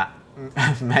 whenever that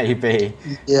may be,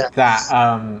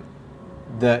 that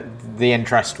the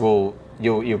interest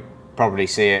you'll probably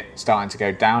see it starting to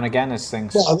go down again as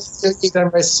things... Well, it then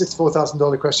raises the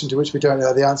 $64,000 question to which we don't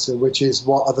know the answer, which is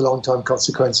what are the long-term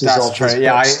consequences of this? That's true,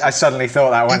 yeah, I suddenly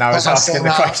thought that when I was asking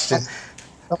the question.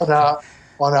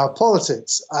 On our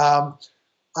politics.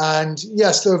 And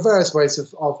yes, there are various ways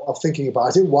of thinking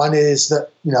about it. One is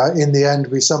that, in the end,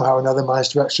 we somehow or another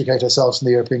managed to extricate ourselves from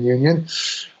the European Union.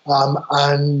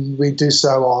 And we do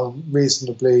so on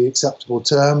reasonably acceptable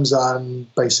terms, and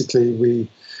basically we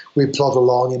plod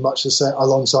along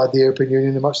alongside the European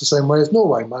Union in much the same way as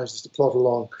Norway manages to plod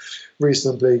along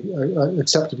reasonably,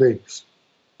 acceptably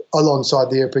alongside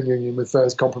the European Union with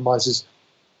various compromises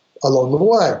along the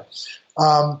way.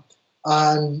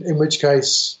 And in which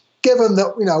case, given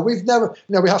that, we've never,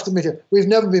 we have to admit it, we've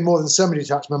never been more than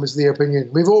semi-detached members of the European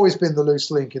Union. We've always been the loose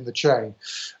link in the chain.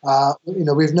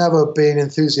 We've never been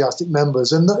enthusiastic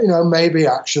members. And, maybe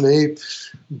actually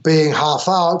being half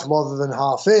out rather than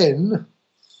half in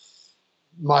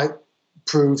might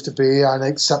prove to be an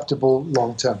acceptable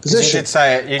long-term position.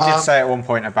 You did say at one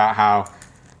point about how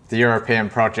the European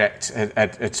project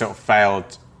had sort of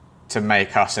failed to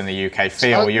make us in the UK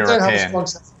feel European. We don't have a strong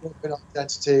sense of European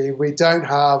identity.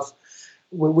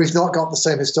 We've not got the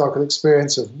same historical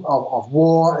experience of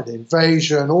war and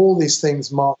invasion. All these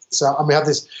things mark us out. And we have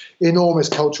this enormous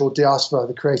cultural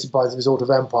diaspora created by the resort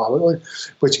of empire,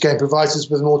 which again provides us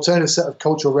with an alternative set of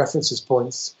cultural references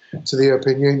points to the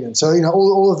European Union. So,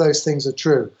 all of those things are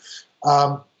true.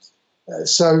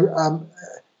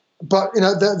 But there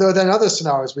are then other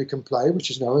scenarios we can play, which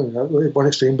is, one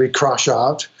extreme we crash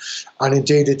out. And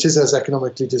indeed, it is as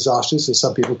economically disastrous as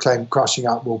some people claim crashing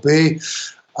out will be.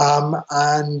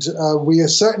 And we are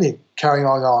certainly carrying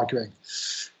on arguing.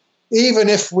 Even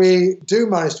if we do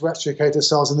manage to extricate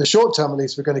ourselves in the short term, at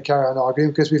least we're going to carry on arguing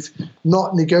because we've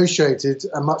not negotiated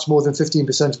much more than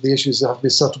 15% of the issues that have to be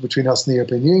settled between us and the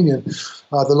European Union.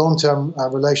 The long-term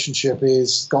relationship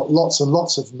has got lots and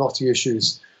lots of knotty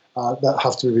issues that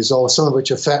have to be resolved, some of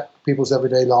which affect people's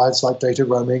everyday lives, like data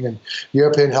roaming and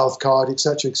European health card,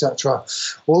 etc.,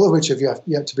 all of which have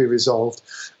yet to be resolved.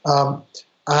 So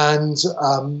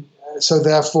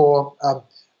therefore,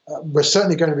 we're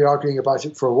certainly going to be arguing about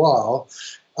it for a while.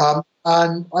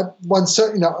 I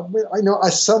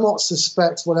somewhat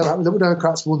suspect whatever happens, Liberal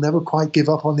Democrats will never quite give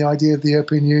up on the idea of the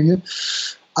European Union.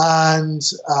 And,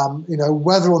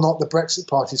 whether or not the Brexit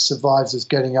Party survives as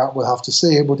getting out, we'll have to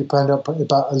see. It will depend a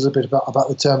little bit about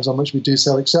the terms on which we do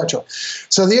so, etc.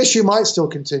 So the issue might still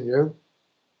continue,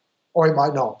 or it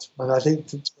might not. And I don't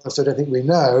think we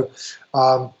know.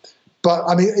 But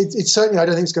I mean, it's certainly, I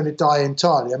don't think it's going to die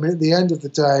entirely. I mean, at the end of the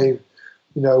day,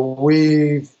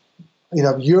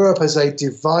 Europe as a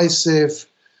divisive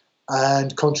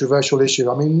and controversial issue.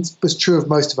 I mean, it was true of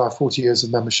most of our 40 years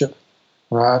of membership.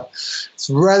 Right? It's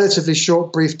a relatively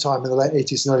short, brief time in the late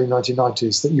 80s and early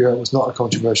 1990s that Europe was not a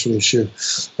controversial issue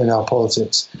in our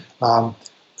politics.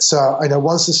 So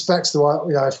one suspects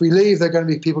that if we leave, there are going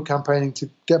to be people campaigning to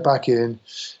get back in,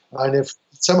 and if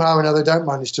somehow or another don't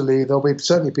manage to leave, there'll be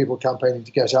certainly people campaigning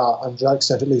to get out, and to that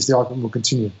extent, at least, the argument will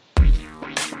continue.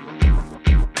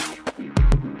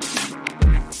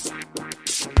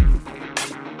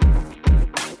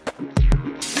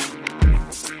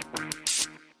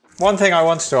 One thing I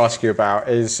wanted to ask you about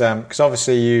is because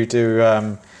obviously you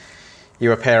do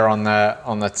you appear on the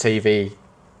TV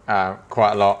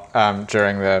quite a lot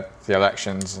during the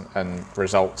elections and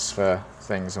results for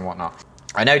things and whatnot.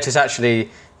 I noticed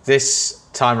actually this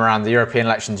time around the European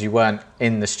elections you weren't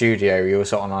in the studio. You were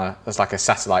sort of on there's like a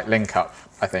satellite link up,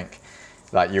 I think.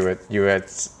 Like you were.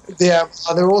 Yeah,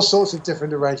 there are all sorts of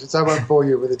different arrangements. I won't bore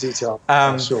you with the detail.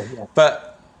 Sure. Yeah.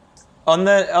 But on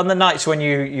the nights when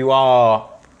you are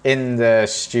in the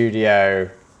studio,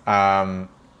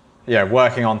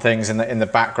 working on things in the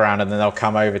background, and then they'll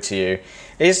come over to you.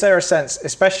 Is there a sense,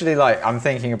 especially like I'm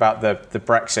thinking about the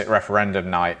Brexit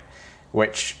referendum night,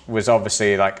 which was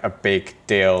obviously like a big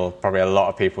deal, probably a lot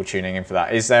of people tuning in for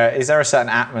that. Is there a certain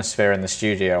atmosphere in the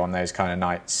studio on those kind of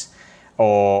nights,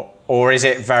 or is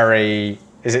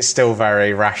it still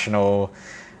very rational?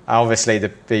 Obviously the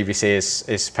BBC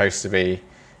is supposed to be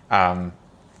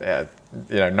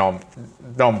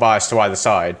non-biased to either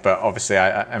side, but obviously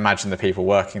I imagine the people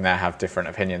working there have different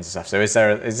opinions and stuff. So is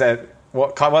there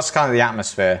what's kind of the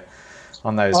atmosphere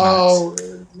on those nights?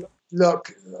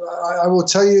 Look, I will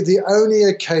tell you the only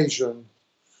occasion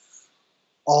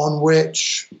on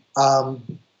which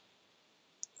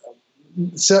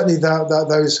certainly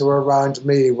those who were around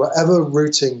me were ever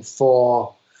rooting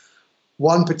for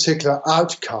one particular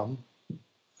outcome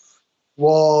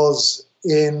was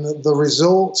in the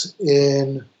result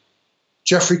in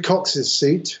Geoffrey Cox's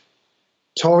seat,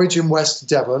 Torridge in West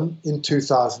Devon in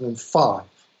 2005.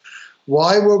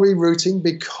 Why were we rooting?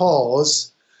 Because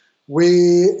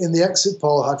we, in the exit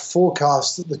poll, had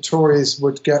forecast that the Tories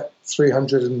would get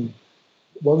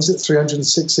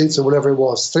 306 seats or whatever it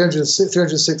was, 306,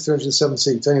 307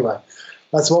 seats. Anyway,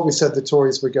 that's what we said the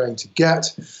Tories were going to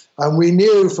get. And we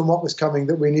knew from what was coming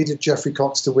that we needed Geoffrey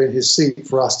Cox to win his seat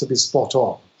for us to be spot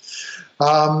on.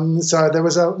 So there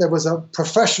was a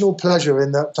professional pleasure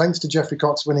in that, thanks to Geoffrey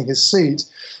Cox winning his seat,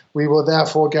 we were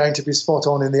therefore going to be spot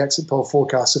on in the exit poll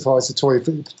forecast so far as the Tory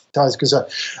party is concerned.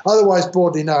 Otherwise,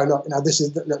 broadly, no. Look,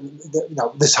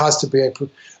 this has to be a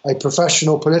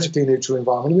professional, politically neutral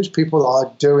environment in which people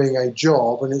are doing a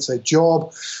job, and it's a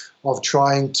job of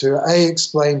trying to A,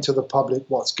 explain to the public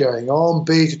what's going on,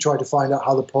 B, to try to find out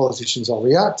how the politicians are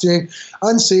reacting,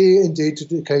 and C, indeed,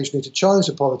 occasionally to challenge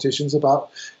the politicians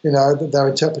about, their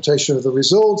interpretation of the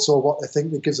results or what they think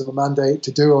that gives them a mandate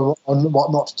to do and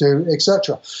what not to do,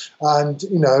 etc. And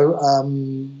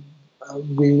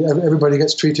everybody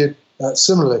gets treated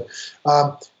similarly.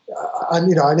 And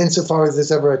insofar as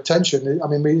there's ever a tension, there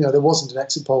wasn't an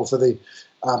exit poll for the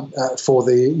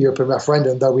European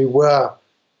referendum, though we were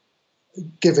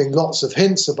giving lots of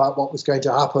hints about what was going to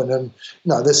happen, and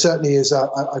there certainly is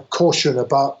a caution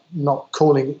about not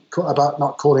calling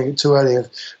it too early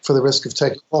for the risk of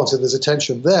taking on. So there's a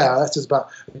tension there. That's just about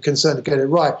a concern to get it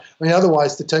right.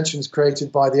 Otherwise the tension is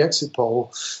created by the exit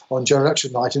poll on general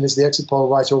election night, and is the exit poll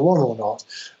right or wrong or not?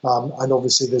 And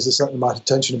obviously there's a certain amount of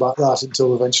tension about that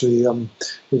until eventually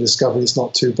we discover it's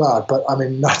not too bad. But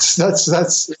that's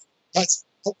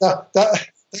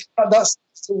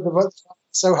sort of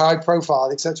so high profile,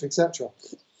 etc., etc.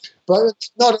 But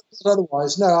not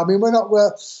otherwise. No, we're not.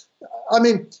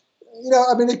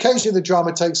 Occasionally the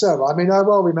drama takes over. I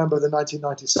well remember the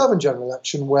 1997 general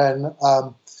election when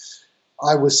I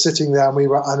was sitting there and we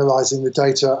were analysing the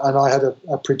data, and I had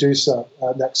a producer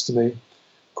next to me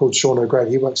called Sean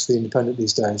O'Grady. He works for The Independent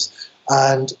these days,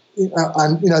 and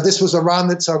this was around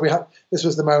that. So this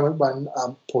was the moment when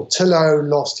Portillo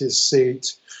lost his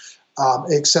seat.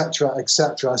 Etc.,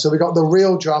 etc. So we got the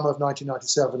real drama of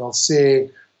 1997 of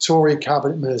seeing Tory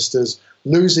cabinet ministers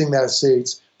losing their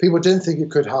seats. People didn't think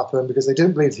it could happen because they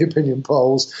didn't believe the opinion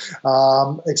polls,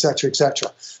 etc.,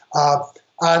 etc.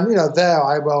 There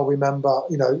I well remember,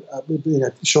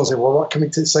 Sean said, "Well, what can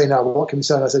we say now? What can we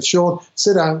say?" And I said, "Sean,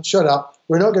 sit down, shut up.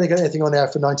 We're not going to get anything on air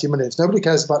for 90 minutes. Nobody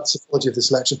cares about the psychology of this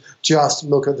election. Just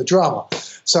look at the drama."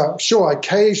 So, sure,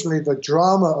 occasionally the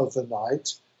drama of the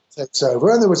night takes over,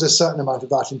 and there was a certain amount of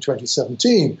that in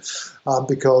 2017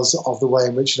 because of the way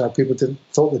in which people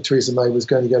thought that Theresa May was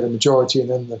going to get a majority, and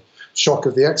then the shock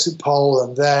of the exit poll,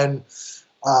 and then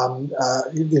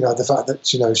the fact that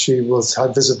she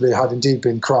had visibly indeed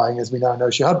been crying, as we now know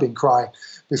she had been crying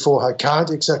before her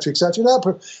count, etc., etc.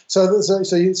 So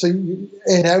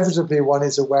inevitably one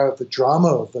is aware of the drama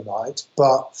of the night,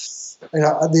 but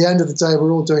at the end of the day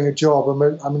we're all doing a job,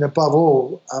 and above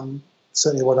all.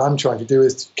 Certainly what I'm trying to do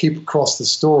is to keep across the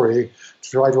story, to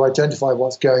try to identify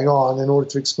what's going on in order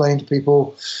to explain to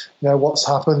people what's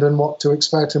happened and what to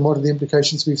expect and what are the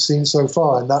implications we've seen so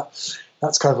far. And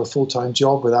that's kind of a full-time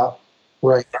job without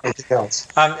worrying about anything else.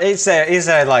 Is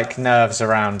there like nerves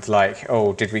around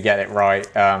did we get it right?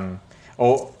 Of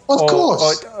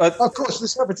course,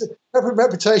 this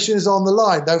reputation is on the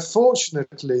line. Though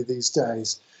fortunately these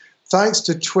days, thanks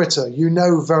to Twitter,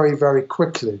 very, very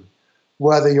quickly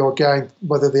whether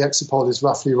the exit poll is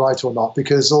roughly right or not,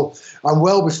 and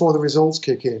well before the results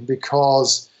kick in,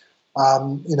 because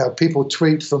people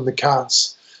tweet from the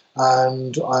counts,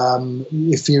 and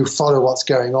if you follow what's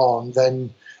going on,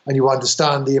 then and you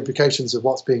understand the implications of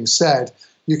what's being said,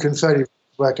 you can fairly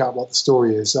work out what the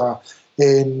story is.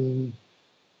 In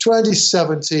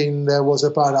 2017, there was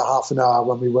about a half an hour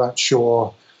when we weren't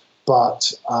sure,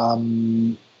 but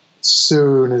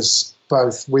soon as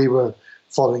both we were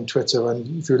following Twitter.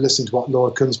 And if you're listening to what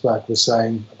Laura Kunzberg was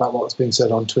saying about what was being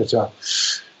said on Twitter,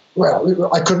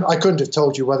 well, I couldn't have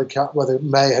told you whether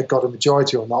May had got a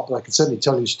majority or not, but I can certainly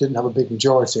tell you she didn't have a big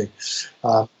majority,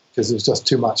 because there was just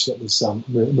too much that was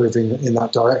moving in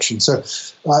that direction. So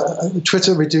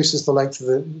Twitter reduces the length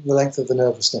of the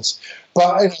nervousness.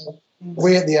 But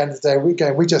we, at the end of the day,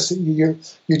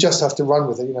 you just have to run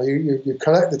with it. You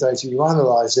collect the data, you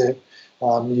analyze it,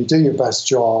 you do your best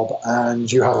job,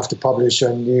 and you have to publish.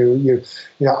 And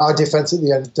our defense at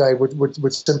the end of the day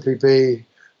would simply be,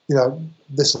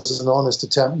 this is an honest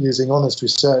attempt using honest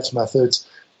research methods.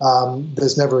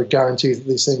 There's never a guarantee that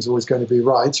these things are always going to be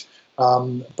right.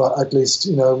 But at least,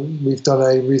 we've done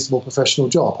a reasonable professional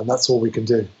job, and that's all we can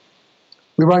do.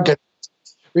 We won't get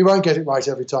it right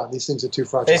every time. These things are too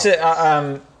fragile. Is it?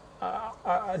 I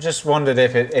just wondered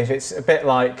if it's a bit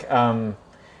like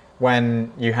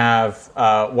when you have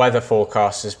weather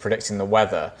forecasters predicting the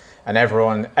weather, and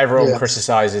everyone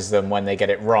criticises them when they get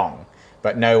it wrong,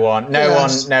 but no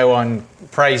one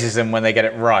praises them when they get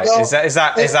it right. Well, is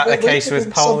that the case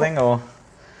with polling, or?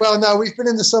 Well, no, we've been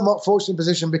in the somewhat fortunate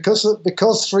position because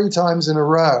 3 times in a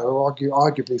row, or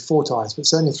arguably 4 times, but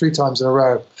certainly 3 times in a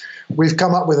row, we've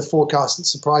come up with a forecast that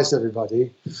surprised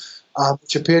everybody,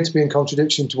 which appeared to be in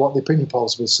contradiction to what the opinion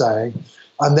polls were saying,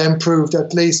 and then proved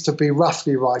at least to be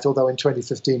roughly right, although in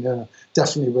 2015,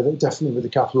 definitely with a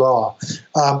capital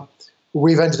R.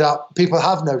 We've ended up, people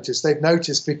have noticed, they've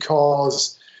noticed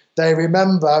because they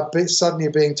remember suddenly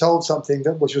being told something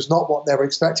which was not what they were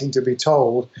expecting to be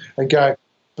told, and going,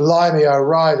 blimey,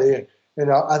 O'Reilly,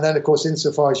 and then of course,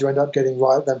 insofar as you end up getting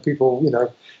right, then people,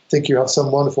 think you have some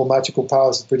wonderful magical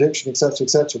powers of prediction, etc.,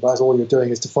 etc. But all you're doing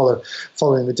is to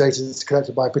following the data that's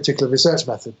collected by a particular research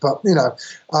method. But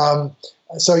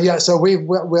so we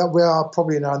are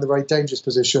probably now in the very dangerous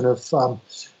position of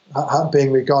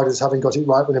being regarded as having got it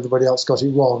right when everybody else got it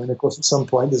wrong. And of course, at some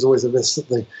point, there's always a risk that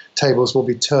the tables will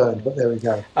be turned. But there we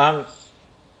go. I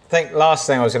think last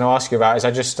thing I was going to ask you about is I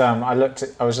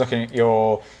was looking at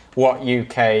your What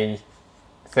UK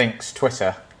Thinks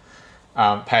Twitter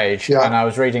page, and I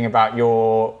was reading about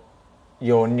your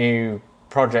new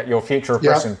project, your Future of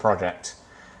Britain project,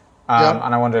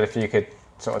 and I wondered if you could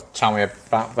sort of tell me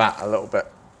about that a little bit.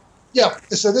 Yeah,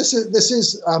 so this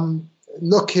is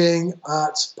looking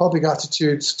at public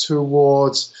attitudes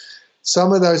towards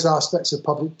some of those aspects of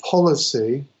public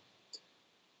policy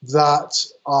that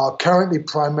are currently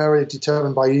primarily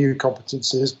determined by EU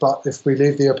competencies, but if we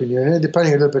leave the European Union,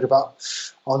 depending a little bit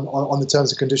on the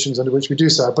terms and conditions under which we do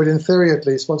so, but in theory at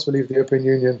least, once we leave the European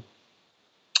Union,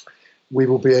 we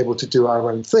will be able to do our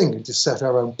own thing and to set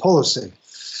our own policy.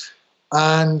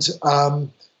 And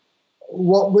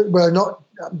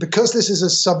because this is a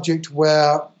subject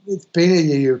where it's been a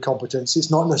EU competence, it's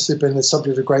not necessarily been the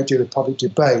subject of a great deal of public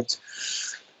debate.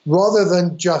 Rather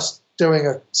than just doing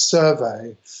a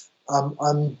survey,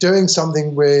 I'm doing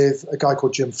something with a guy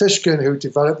called Jim Fishkin, who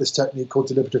developed this technique called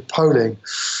deliberative polling,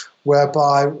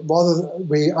 whereby rather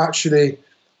we actually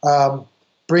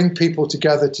bring people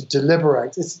together to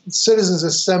deliberate. It's citizens'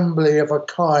 assembly of a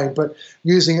kind, but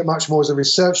using it much more as a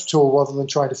research tool rather than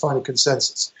trying to find a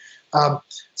consensus.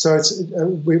 So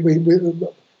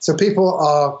people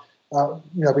are,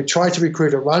 we try to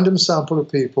recruit a random sample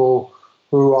of people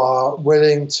who are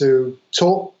willing to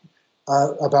talk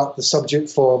about the subject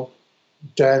for a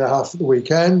day and a half at the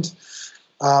weekend,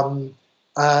 and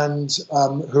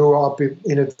who are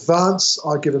in advance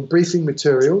are given briefing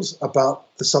materials about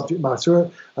the subject matter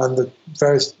and the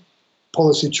various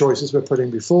policy choices we're putting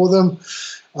before them.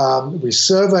 We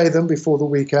survey them before the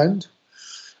weekend.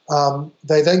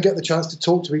 They then get the chance to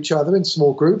talk to each other in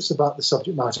small groups about the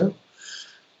subject matter.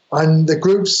 And the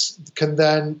groups can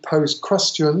then pose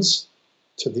questions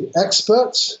to the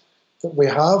experts that we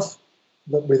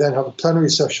then have a plenary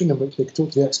session in which they can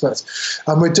talk to the experts.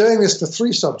 And we're doing this for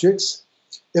 3 subjects: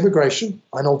 immigration,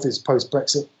 an obvious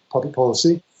post-Brexit public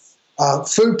policy,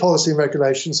 food policy and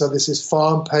regulation, so this is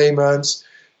farm payments,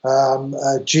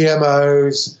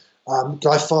 GMOs,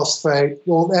 glyphosate,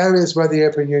 all areas where the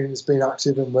European Union has been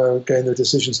active and where, again, there are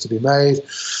decisions to be made.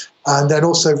 And then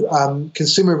also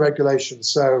consumer regulation,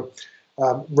 so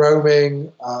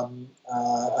roaming,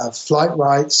 flight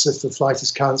rights if the flight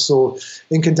is cancelled,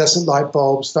 incandescent light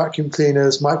bulbs, vacuum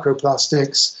cleaners,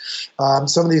 microplastics,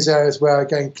 some of these areas where,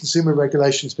 again, consumer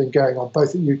regulation has been going on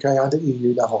both at UK and at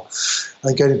EU level,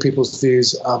 and getting people's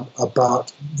views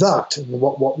about that and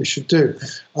what we should do.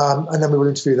 And then we will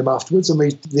interview them afterwards, and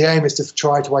the aim is to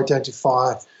try to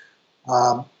identify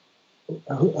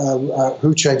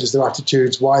who changes their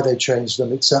attitudes, why they change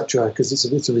them, etc., because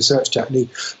it's a research technique,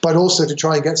 but also to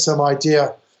try and get some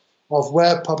idea of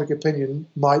where public opinion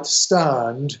might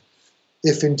stand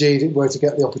if indeed it were to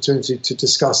get the opportunity to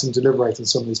discuss and deliberate on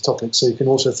some of these topics. So you can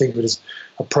also think of it as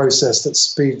a process that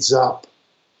speeds up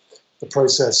the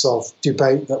process of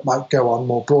debate that might go on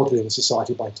more broadly in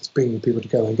society by just bringing people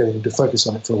together and getting them to focus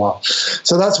on it for a while.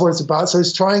 So that's what it's about. So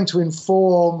it's trying to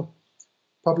inform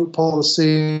public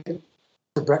policy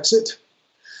for Brexit,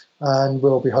 and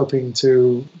we'll be hoping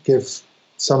to give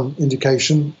some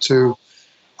indication to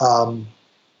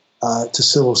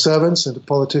civil servants and to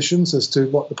politicians as to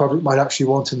what the public might actually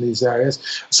want in these areas.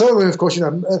 So, of course,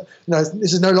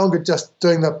 this is no longer just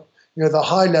doing the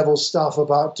high level stuff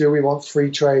about do we want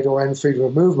free trade or end freedom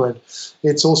of movement.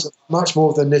 It's also much more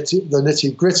of the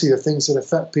nitty gritty of things that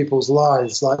affect people's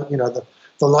lives, like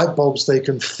the light bulbs they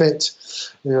can fit,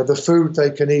 the food they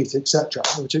can eat, etc.,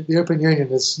 which the European Union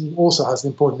also has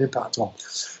an important impact on.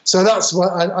 So that's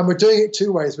what, and we're doing it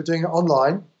two ways. We're doing it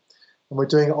online, and we're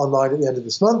doing it online at the end of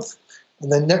this month,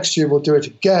 and then next year we'll do it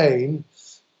again,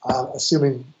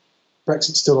 assuming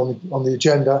Brexit's still on the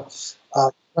agenda,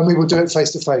 and we will do it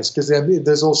face to face, because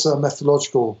there's also a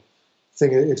methodological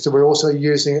thing. So we're also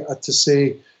using it to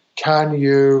see, can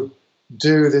you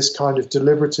do this kind of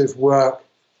deliberative work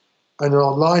in an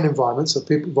online environment, so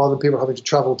rather than people having to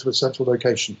travel to a central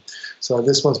location. So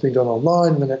this one's being done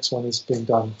online, and the next one is being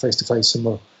done face to face, and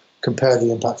we'll compare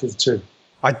the impact of the two.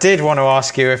 I did want to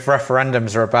ask you if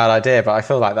referendums are a bad idea, but I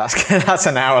feel like that's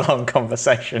an hour-long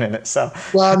conversation in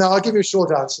itself. Well, no, I'll give you a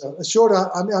short answer. I'll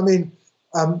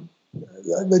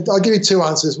give you two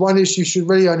answers. One is you should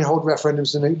really only hold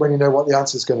referendums when you know what the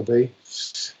answer is going to be.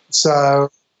 So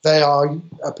they are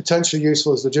potentially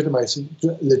useful as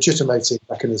legitimating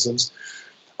mechanisms.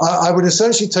 I would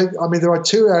essentially there are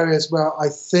two areas where I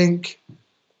think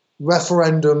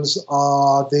referendums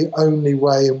are the only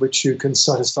way in which you can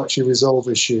satisfactorily resolve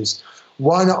issues.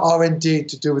 One are indeed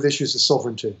to do with issues of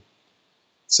sovereignty.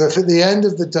 So if at the end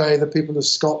of the day the people of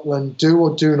Scotland do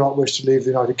or do not wish to leave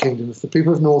the United Kingdom, if the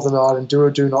people of Northern Ireland do or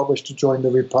do not wish to join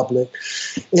the Republic,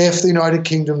 if the United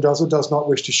Kingdom does or does not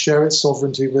wish to share its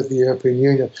sovereignty with the European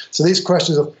Union. So these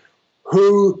questions of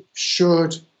who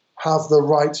should have the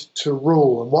right to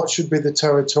rule and what should be the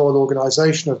territorial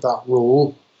organisation of that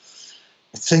rule,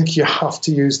 I think you have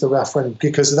to use the referendum,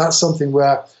 because that's something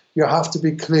where you have to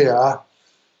be clear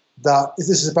that this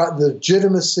is about the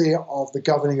legitimacy of the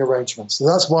governing arrangements. So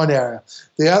that's one area.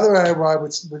 The other area where I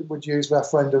would use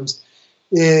referendums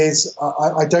is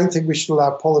I don't think we should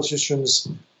allow politicians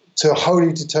to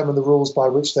wholly determine the rules by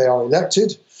which they are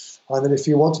elected, and that if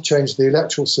you want to change the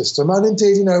electoral system, and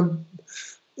indeed,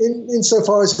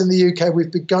 insofar as in the UK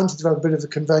we've begun to develop a bit of a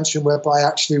convention whereby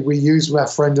actually we use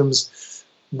referendums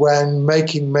when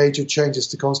making major changes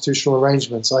to constitutional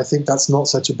arrangements. I think that's not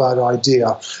such a bad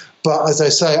idea. But as I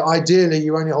say, ideally,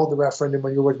 you only hold the referendum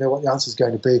when you already know what the answer is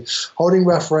going to be. Holding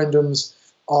referendums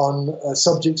on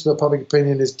subjects where public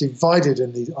opinion is divided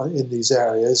in these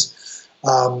areas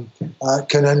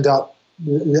can end up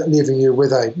leaving you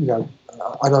with an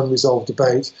unresolved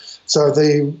debate. So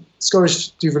the Scottish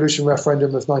devolution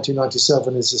referendum of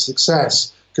 1997 is a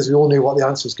success because we all knew what the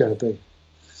answer was going to be.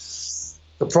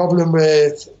 The problem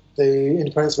with the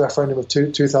independence referendum of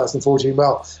 2014,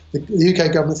 well, the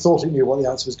UK government thought it knew what the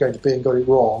answer was going to be and got it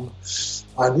wrong.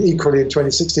 And equally in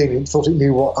 2016, it thought it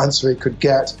knew what answer it could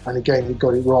get, and again, it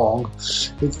got it wrong.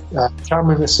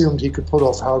 Cameron assumed he could pull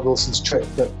off Howard Wilson's trick,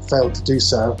 but failed to do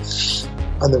so,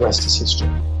 and the rest is history.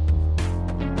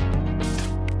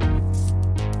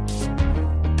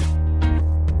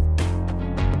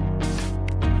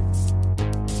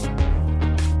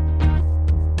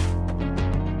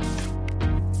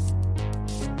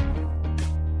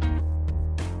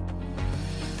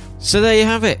 So there you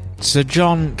have it. So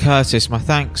John Curtice, my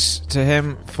thanks to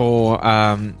him for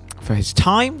his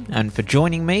time and for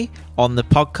joining me on the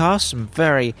podcast. Some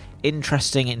very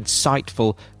interesting,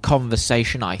 insightful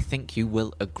conversation. I think you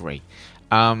will agree.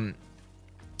 Thank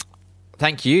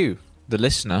you, the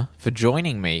listener, for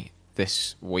joining me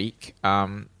this week.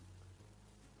 I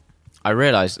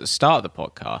realised at the start of the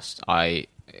podcast,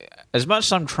 as much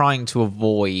as I'm trying to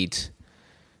avoid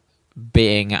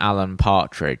being Alan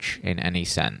Partridge in any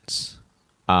sense,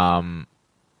 I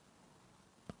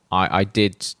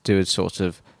did do a sort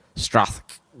of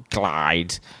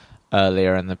Strathclyde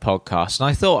earlier in the podcast, and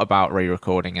I thought about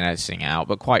re-recording and editing it out,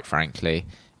 but quite frankly,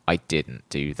 I didn't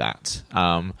do that.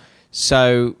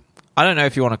 So I don't know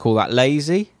if you want to call that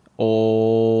lazy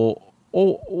or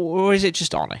is it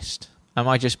just honest? Am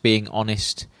I just being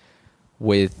honest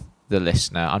with the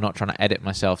listener? I'm not trying to edit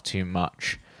myself too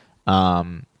much.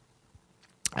 And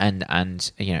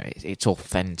it's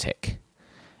authentic.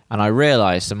 And I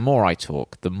realise the more I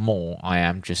talk, the more I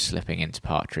am just slipping into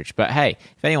partridge. But hey,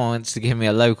 if anyone wants to give me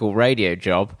a local radio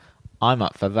job, I'm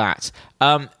up for that.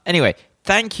 Anyway,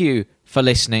 thank you for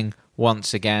listening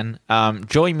once again.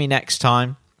 Join me next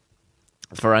time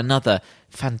for another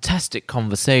fantastic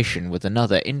conversation with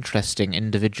another interesting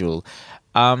individual.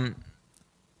 And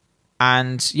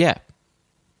yeah,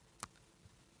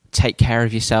 take care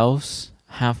of yourselves.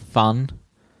 Have fun.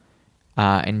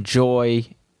 Enjoy...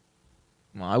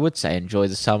 Well, I would say enjoy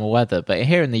the summer weather, but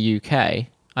here in the UK, and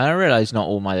I realise not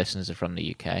all my listeners are from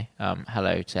the UK,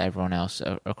 hello to everyone else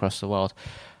across the world,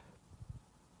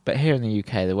 but here in the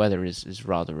UK, the weather is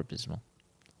rather abysmal.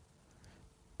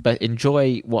 But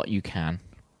enjoy what you can.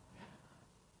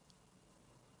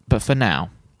 But for now,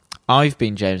 I've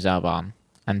been James Alban,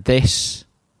 and this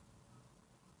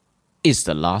is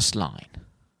The Last Line.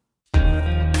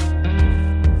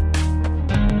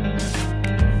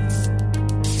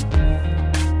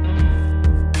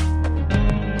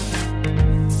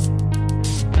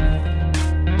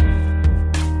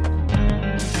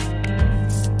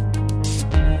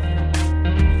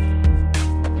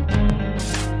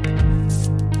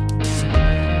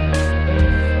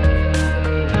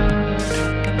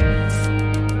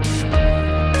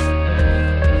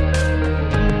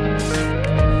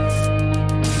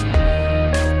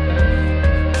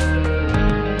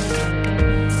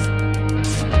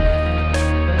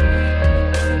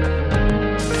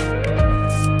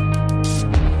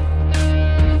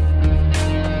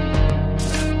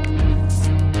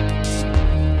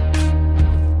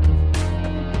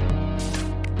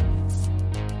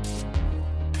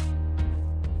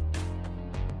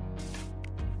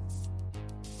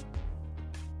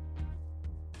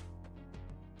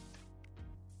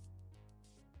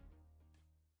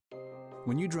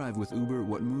 When you drive with Uber,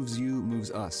 what moves you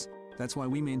moves us. That's why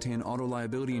we maintain auto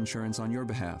liability insurance on your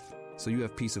behalf, so you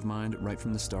have peace of mind right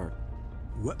from the start.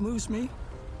 What moves me?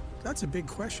 That's a big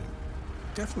question.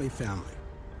 Definitely family.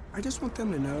 I just want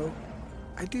them to know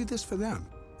I do this for them,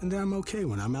 and that I'm okay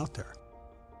when I'm out there.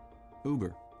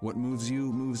 Uber, what moves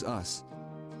you moves us.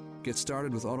 Get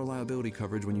started with auto liability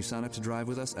coverage when you sign up to drive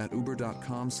with us at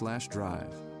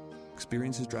uber.com/drive.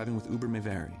 Experiences driving with Uber may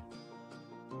vary.